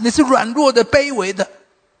价值，你是软弱的，卑微的。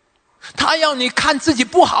他要你看自己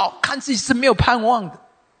不好，看自己是没有盼望的。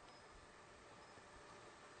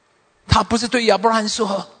他不是对亚伯拉罕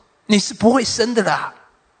说你是不会生的啦，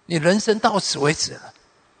你人生到此为止了。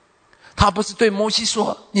他不是对摩西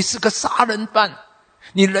说你是个杀人犯，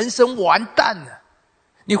你人生完蛋了，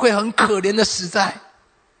你会很可怜的死在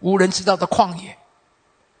无人知道的旷野。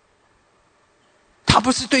他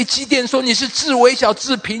不是对基甸说你是自微小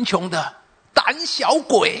自贫穷的胆小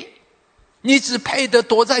鬼，你只配得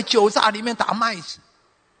躲在酒榨里面打麦子。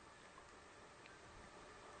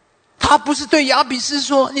他不是对亚比斯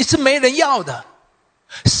说你是没人要的，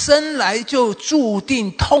生来就注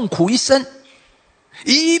定痛苦一生，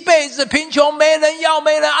一辈子贫穷，没人要，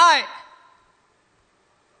没人爱。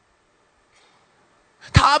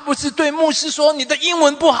他不是对牧师说你的英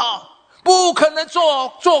文不好，不可能做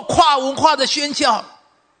跨文化的宣教。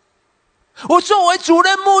我作为主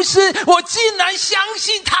任牧师，我竟然相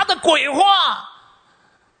信他的鬼话，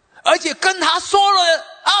而且跟他说了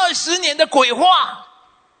20年的鬼话。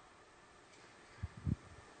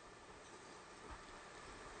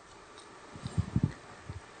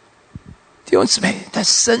弟兄姊妹，但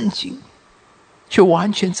圣经却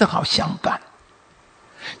完全正好相反。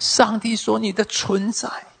上帝说你的存在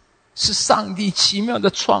是上帝奇妙的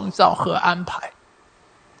创造和安排。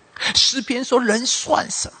诗篇说人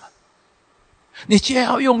算什么，你就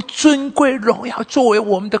要用尊贵荣耀作为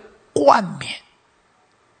我们的冠冕。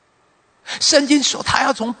圣经说他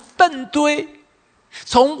要从粪堆，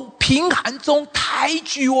从贫寒中抬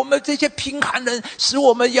举我们这些贫寒人，使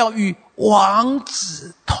我们要与王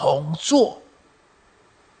子同坐。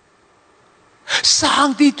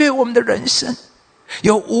上帝对我们的人生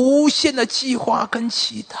有无限的计划跟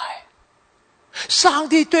期待。上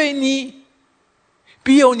帝对你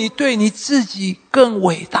比有你对你自己更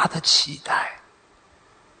伟大的期待。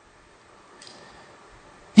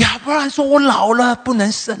亚伯兰说我老了不能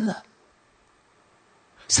生了，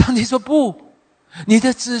上帝说不，你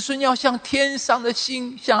的子孙要像天上的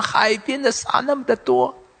星，像海边的沙那么的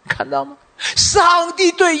多。看到吗？上帝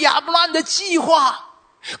对亚伯兰的计划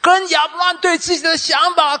跟亚伯兰对自己的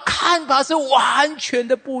想法看法是完全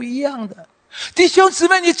的不一样的。弟兄姊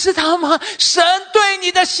妹，你知道吗？神对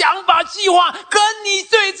你的想法计划跟你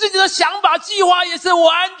对自己的想法计划也是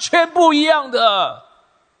完全不一样的。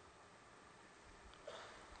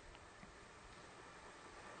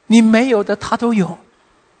你没有的他都有，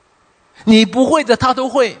你不会的他都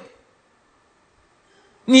会，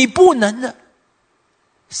你不能的，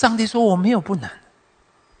上帝说我没有不能。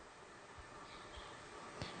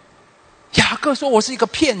雅各说我是一个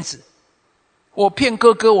骗子，我骗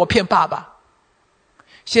哥哥，我骗爸爸，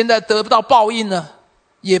现在得不到报应了，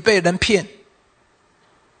也被人骗，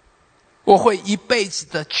我会一辈子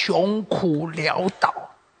的穷苦潦倒。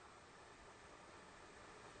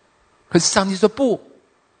可是上帝说不，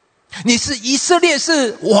你是以色列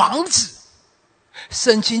是王子。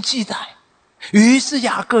圣经记载，于是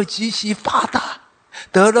雅各极其发达，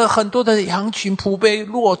得了很多的羊群、仆婢、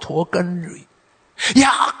骆驼跟驴。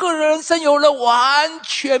雅各人生有了完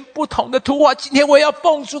全不同的图画。今天我要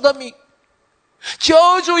奉主的名，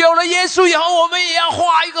求主有了耶稣以后，我们也要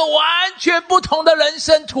画一个完全不同的人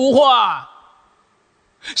生图画。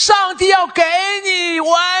上帝要给你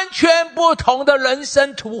完全不同的人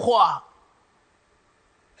生图画。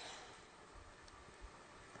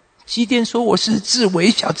基甸说我是自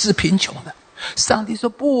微小自贫穷的，上帝说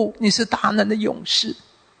不，你是大能的勇士。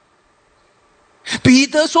彼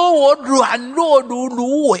得说我软弱如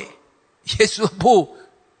芦苇，耶稣说不，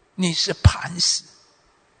你是磐石。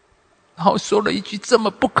然后说了一句这么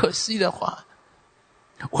不可思议的话，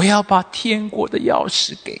我要把天国的钥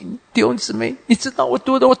匙给你。弟兄姊妹，你知道我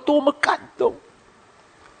多么感动。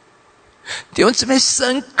弟兄姊妹，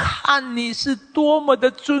神看你是多么的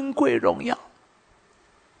尊贵荣耀，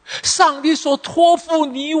上帝所托付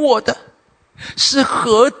你我的是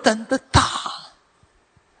何等的大。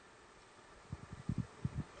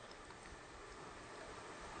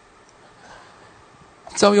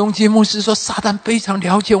赵永基牧师说，撒旦非常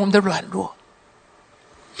了解我们的软弱，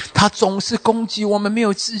他总是攻击我们没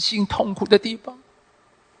有自信痛苦的地方。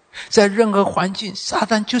在任何环境，撒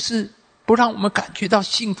旦就是不让我们感觉到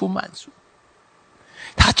幸福满足，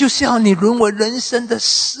他就是要你沦为人生的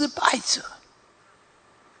失败者。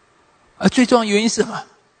而最重要的原因是什么？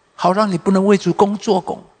好让你不能为主工做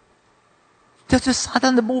工。这是撒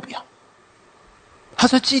旦的目标。他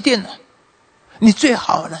说基甸呢，你最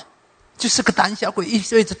好呢就是个胆小鬼，一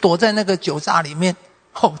辈子躲在那个酒榨里面，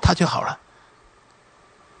他就好了，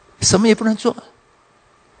什么也不能做。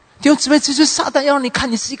弟兄姊妹，这就是撒旦要让你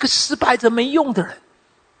看你是一个失败者，没用的人。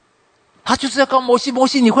他就是要告摩西，摩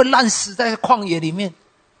西你会烂死在旷野里面。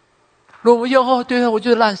如果我对啊，我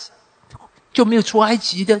就烂死，就没有出埃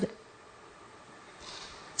及的。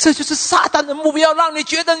这就是撒旦的目标，让你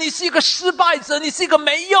觉得你是一个失败者，你是一个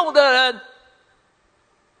没用的人。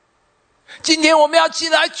今天我们要起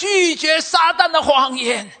来拒绝撒旦的谎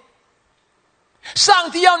言。上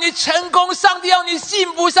帝要你成功，上帝要你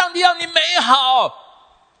幸福，上帝要你美好，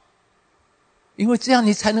因为这样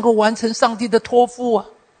你才能够完成上帝的托付啊。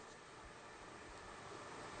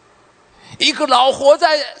一个老活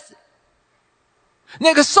在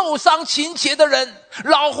那个受伤情节的人，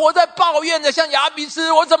老活在抱怨的，像亚比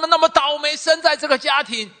斯，我怎么那么倒霉生在这个家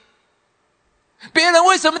庭，别人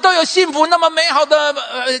为什么都有幸福那么美好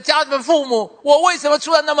的家的父母，我为什么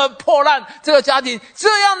出来那么破烂这个家庭？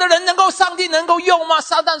这样的人上帝能够用吗？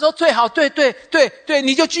撒旦说最好，对，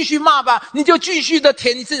你就继续骂吧，你就继续的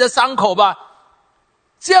舔你自己的伤口吧，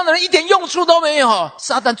这样的人一点用处都没有。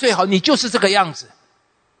撒旦最好你就是这个样子。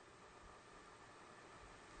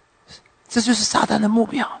这就是撒旦的目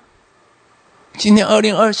标。今年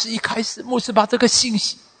2024一开始，牧师把这个信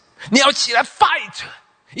息，你要起来 fight，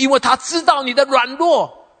 因为他知道你的软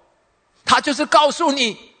弱，他就是告诉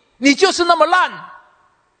你，你就是那么烂，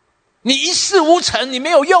你一事无成，你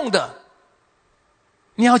没有用的，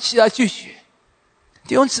你要起来继续。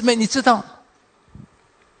弟兄姊妹，你知道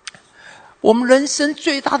我们人生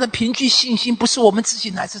最大的凭据信心不是我们自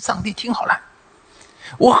己，乃是上帝。听好了，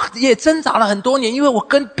我也挣扎了很多年，因为我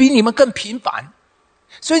比你们更平凡，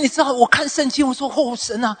所以你知道我看圣经，我说哦，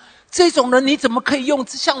神啊，这种人你怎么可以用？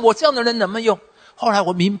像我这样的人能不能用？后来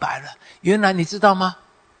我明白了，原来你知道吗？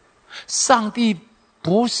上帝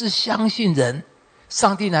不是相信人，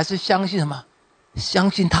上帝乃是相信什么？相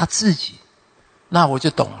信他自己。那我就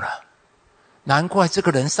懂了，难怪这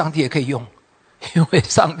个人上帝也可以用，因为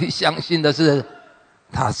上帝相信的是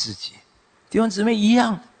他自己。弟兄姊妹一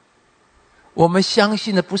样，我们相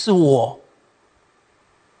信的不是我，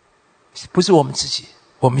不是我们自己，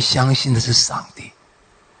我们相信的是上帝。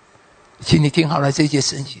请你听好了这节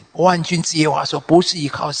圣经，万军之耶和华说，不是依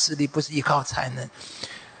靠势力，不是依靠才能，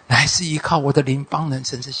乃是依靠我的灵方能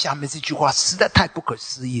成事。下面这句话实在太不可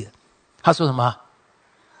思议了。他说什么？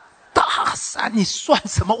大山你算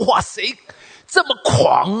什么？哇，谁这么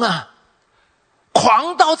狂啊？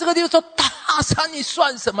狂到这个地方说，大山你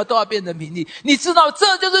算什么，都要变成平地。你知道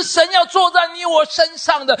这就是神要坐在你我身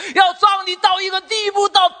上的，要让你到一个地步，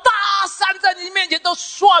到大山在你面前都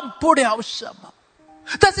算不了什么。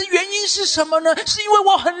但是原因是什么呢？是因为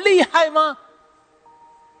我很厉害吗？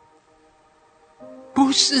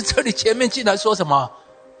不是，这里前面进来说什么？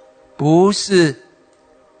不是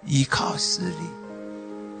依靠势力，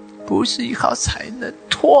不是依靠才能。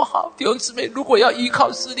多好，弟兄姊妹，如果要依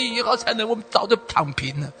靠势力，依靠才能，我们早就躺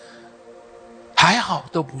平了。还好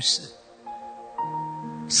都不是。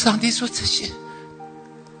上帝说这些，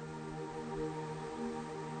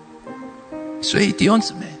所以弟兄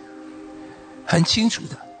姊妹很清楚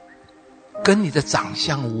的，跟你的长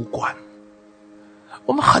相无关。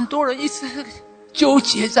我们很多人一直纠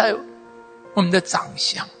结在我们的长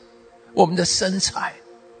相，我们的身材，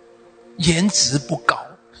颜值不高，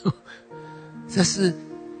这是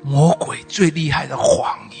魔鬼最厉害的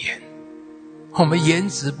谎言。我们颜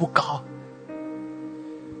值不高，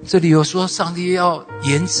这里有说上帝要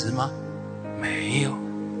颜值吗？没有。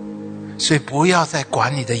所以不要再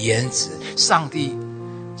管你的颜值，上帝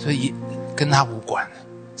所以跟他无关了。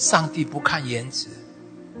上帝不看颜值，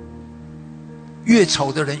越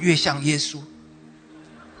丑的人越像耶稣，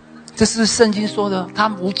这是圣经说的，他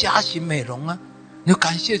无家型美容啊。你就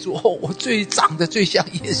感谢主，哦，我长得最像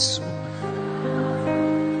耶稣。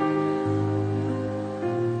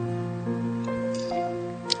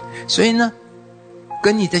所以呢，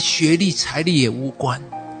跟你的学历财力也无关。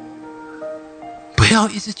不要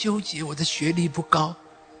一直纠结我的学历不高，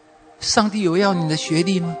上帝有要你的学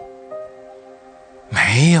历吗？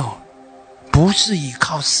没有，不是依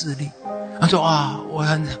靠势力。他说啊，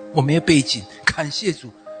我没有背景，感谢主，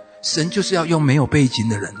神就是要用没有背景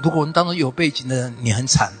的人。如果我们当中有背景的人，你很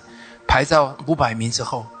惨，排到500名之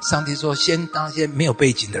后，上帝说先当那些没有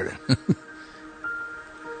背景的人。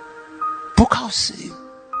不靠势力，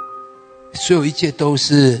所有一切都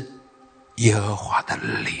是耶和华的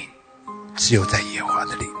灵，只有在耶和华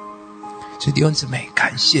的灵。所以弟兄姊妹，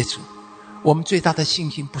感谢主，我们最大的信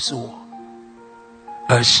心不是我，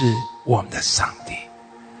而是我们的上帝。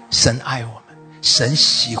神爱我们，神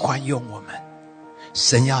喜欢用我们，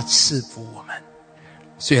神要赐福我们。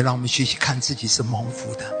所以让我们学习看自己是蒙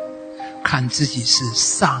福的，看自己是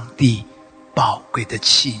上帝宝贵的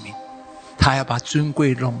器皿。他要把尊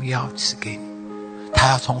贵荣耀赐给你，他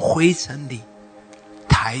要从灰尘里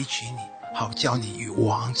抬举你，好叫你与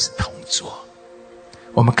王子同坐。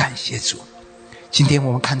我们感谢主，今天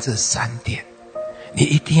我们看这3点，你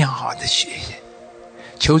一定要好好的学习。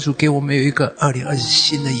求主给我们有一个2020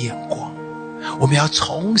新的眼光，我们要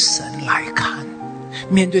从神来看，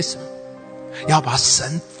面对什么，要把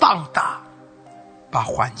神放大，把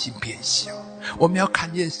环境变小。我们要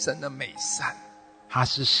看见神的美善，他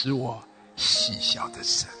是使我喜笑的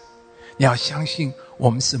神。你要相信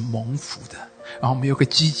我们是蒙福的，然后我们有个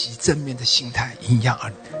积极正面的心态，因样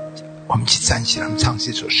而我们一起站起来，我们唱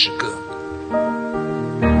这首诗歌。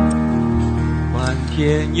漫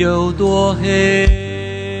天有多黑，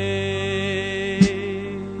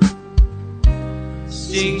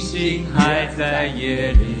星星还在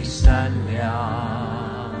夜里闪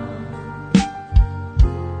亮，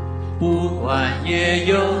不管夜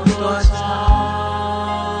有多长，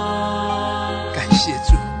感谢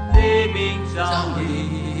主，黎明照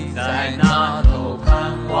你在那头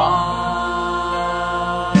盼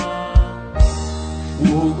望，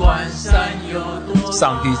不管山有多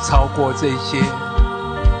上帝超过这些，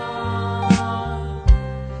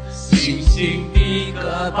星星的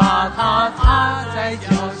歌把它踏在脚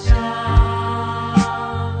下，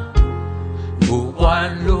不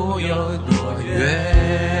管路有多远，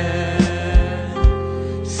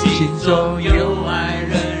心中有爱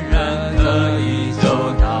仍然可以走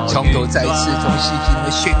到。从头再一次从心里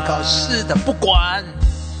面宣告：是的，不管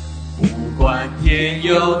天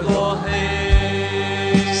有多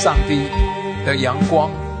黑，上帝的阳光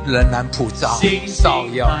仍然普照，照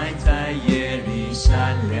耀。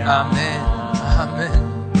阿们，阿们。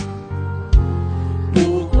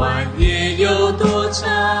不管夜有多长，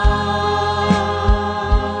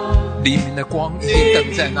黎明的光一定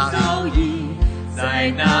等在那里，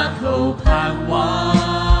在那头盼望。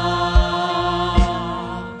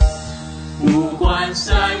不管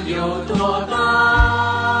山有多高，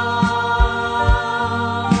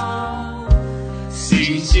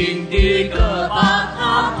星星的歌把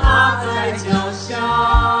它踏在脚下。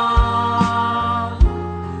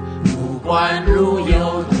不管路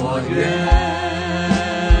有多远，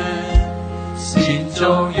心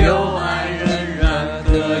中有爱仍然可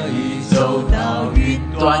以走到云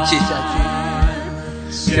端。接下去，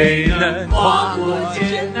谁能跨过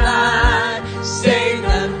艰难？谁能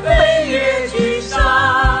飞越沮丧？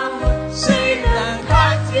谁能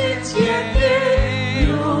看见前面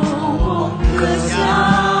有梦可想？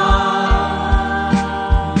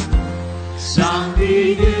上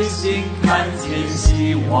帝的心看见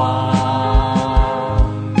希望，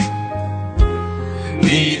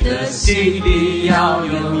你的心里要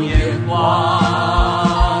有眼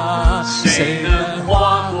光。谁能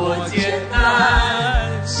跨过艰难？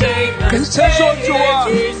谁能跟神说：主啊，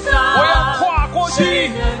我要跨过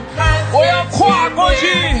去，我要跨过去，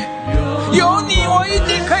有你我一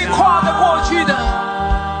定可以跨得过去的。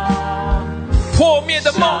破灭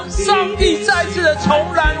的梦，上帝再次的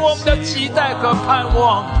重燃我们的期待和盼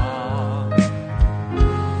望。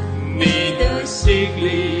你的心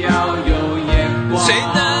里要有眼光。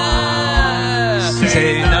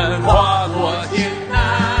谁能跨过艰难？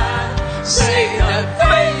谁能飞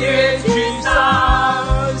越沮丧？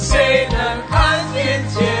谁能看见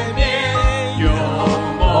前面有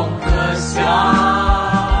梦可想？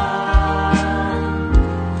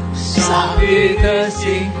上帝的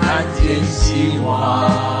心看见希望，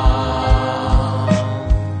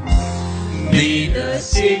你的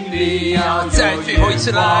心里要再最后一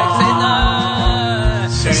次来。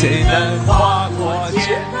谁能跨过艰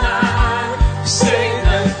难？谁能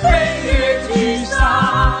飞越沮丧？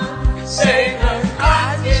谁能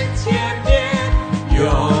看见前面有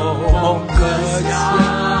梦可想？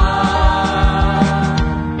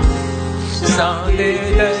上帝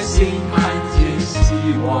的心看见希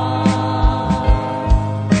望，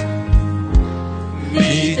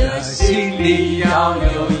你的心里要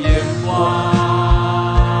有眼光。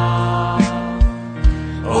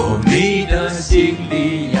哦，你的心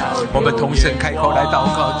里要有。我们同声开口来祷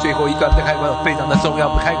告，最后一段的开口非常的重要，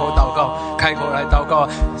我们开口祷告，开口来祷告。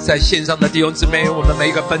在线上的弟兄姊妹，我们每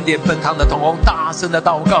一个分点分堂的同工，大声的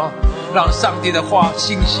祷告，让上帝的话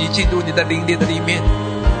信息进入你的灵里的里面，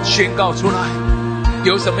宣告出来。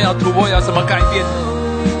有什么要突破，要什么改变的，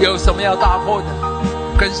有什么要打破的，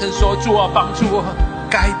跟神说：主啊，帮助我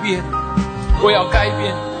改变，我要改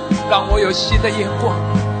变，让我有新的眼光。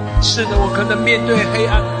是的，我可能面对黑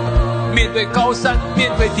暗，面对高山，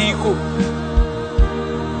面对低谷，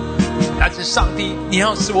但是上帝，你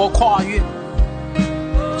要使我跨越。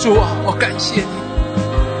主啊，我感谢你。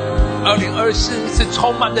2024是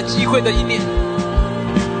充满了机会的一年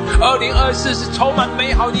，2024是充满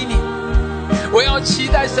美好的一年。我要期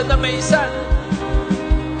待神的美善，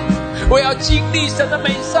我要经历神的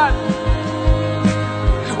美善，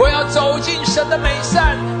我要走进神的美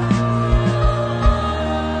善。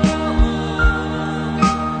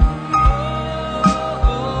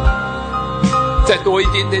再多一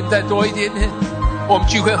点点，再多一点点，我们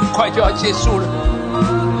聚会很快就要结束了。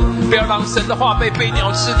不要让神的话被飞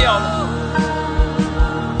鸟吃掉了。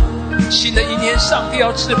新的一年，上帝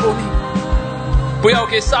要赐福你，不要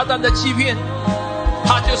给撒旦的欺骗，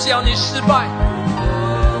他就是要你失败，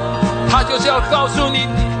他就是要告诉你，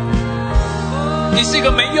你是一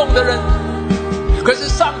个没用的人。可是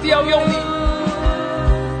上帝要用你。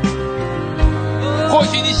或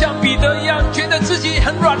许你像彼得一样，觉得自己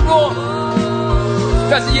很软弱。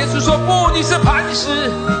但是耶稣说不，你是磐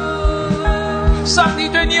石，上帝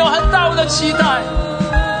对你有很大的期待。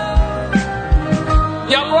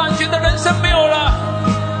要不然觉得人生没有了，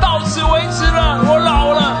到此为止了，我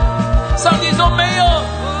老了。上帝说没有，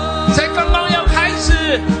才刚刚要开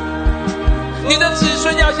始。你的子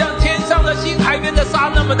孙要像天上的星，海边的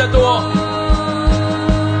沙那么的多。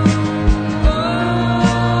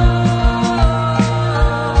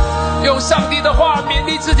用上帝的话勉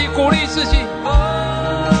励自己，鼓励自己。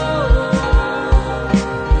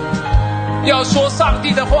要说上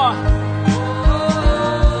帝的话，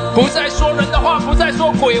不再说人的话，不再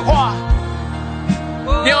说鬼话。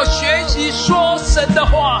你要学习说神的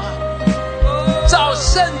话，照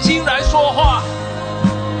圣经来说话。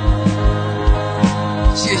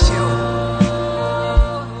谢谢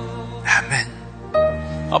哦，阿们。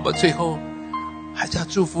好不好？最后还是要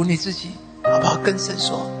祝福你自己，好不好？跟神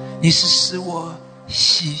说，你是使我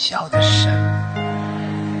喜笑的神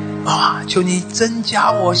啊！求你增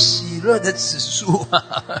加我喜乐的指数。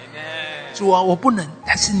主啊，我不能，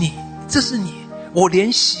但是你，这是你，我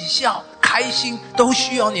连喜笑开心都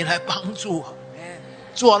需要你来帮助。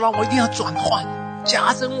主啊，让我一定要转换，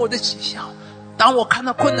加增我的喜笑。当我看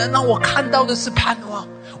到困难，让我看到的是盼望，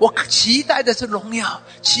我期待的是荣耀，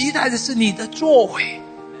期待的是你的作为。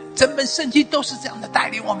整本圣经都是这样的带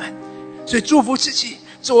领我们，所以祝福自己。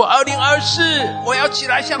做2024，我要起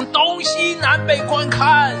来向东西南北观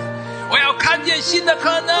看，我要看见新的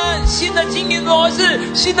可能，新的经营模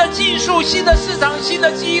式，新的技术，新的市场，新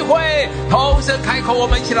的机会。同声开口，我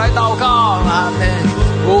们一起来祷告。阿们。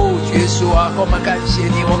耶稣啊，我们感谢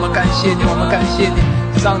你，我们感谢你，我们感谢你。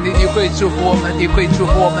上帝，你会祝福我们，你会祝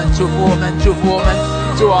福我们，祝福我们，祝福我们。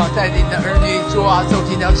主啊，带领的儿女，主啊，走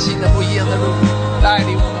进条新的不一样的路，带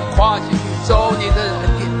领我们跨进去，走你的恩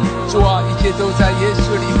典。主啊，一切都在耶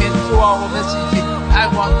稣里面。主啊，我们的信心盼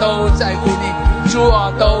望都在乎你。主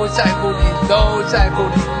啊，都在乎你，都在乎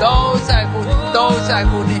你，都在乎你，都在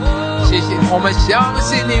乎你。谢谢你，我们相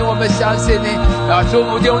信你，我们相信你。祝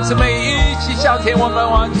福弟兄姊妹一起向前，我们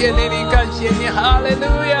往前领领，感谢你，哈利路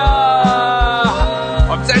亚！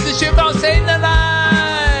我们再次宣告：谁能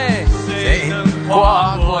来？谁能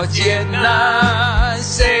跨过艰难？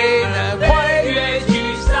谁能跨越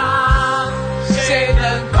沮丧？谁能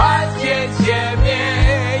看见前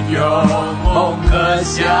面有梦可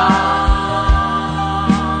想？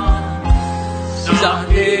上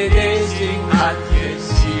帝的心看见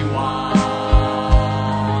希望，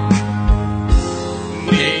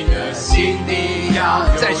你的心里要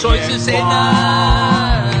再说一次，谁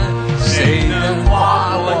能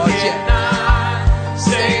跨过艰难？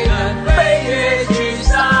谁能飞越沮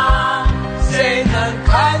丧？谁能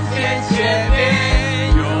看见前面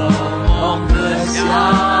有梦可想？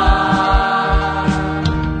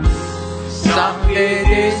上帝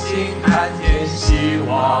的心看见希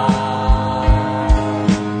望，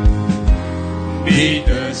你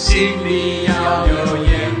的心里要有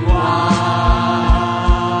眼光，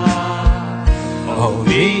哦，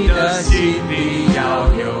你的心里要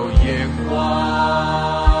有眼光。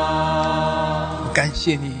感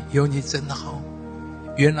谢你，有你真好。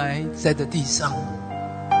原来在这地上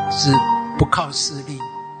是不靠势力，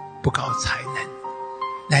不靠才能，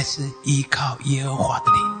乃是依靠耶和华的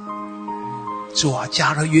灵。主啊，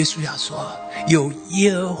加勒约书亚说，有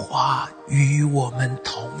耶和华与我们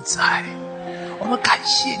同在。我们感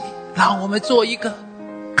谢你，让我们做一个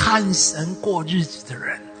看神过日子的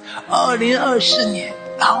人。2024年，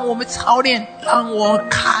让我们操练，让我们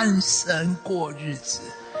看神过日子。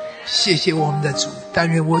谢谢我们的主，但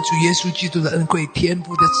愿我主耶稣基督的恩惠、天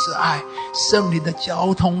父的慈爱、圣灵的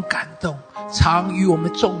交通感动，常与我们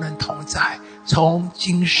众人同在，从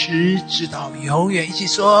今时直到永远。一起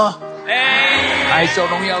说爱受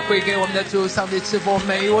荣耀归给我们的主，上帝赐福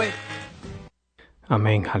每一位。阿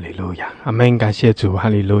们，哈利路亚，阿们，感谢主，哈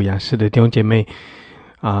利路亚。是的，弟兄姐妹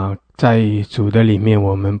在主的里面，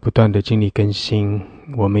我们不断的经历更新，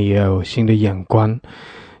我们也有新的眼光，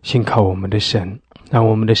信靠我们的神，让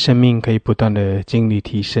我们的生命可以不断的经历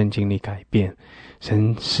提升，经历改变。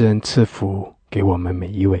神施恩赐福给我们每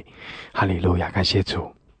一位，哈利路亚，感谢主，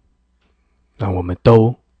让我们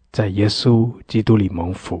都在耶稣基督里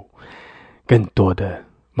蒙福，更多的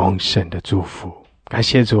蒙神的祝福。感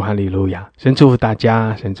谢主，哈利路亚！神祝福大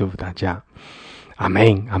家，神祝福大家，阿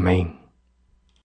们，阿们。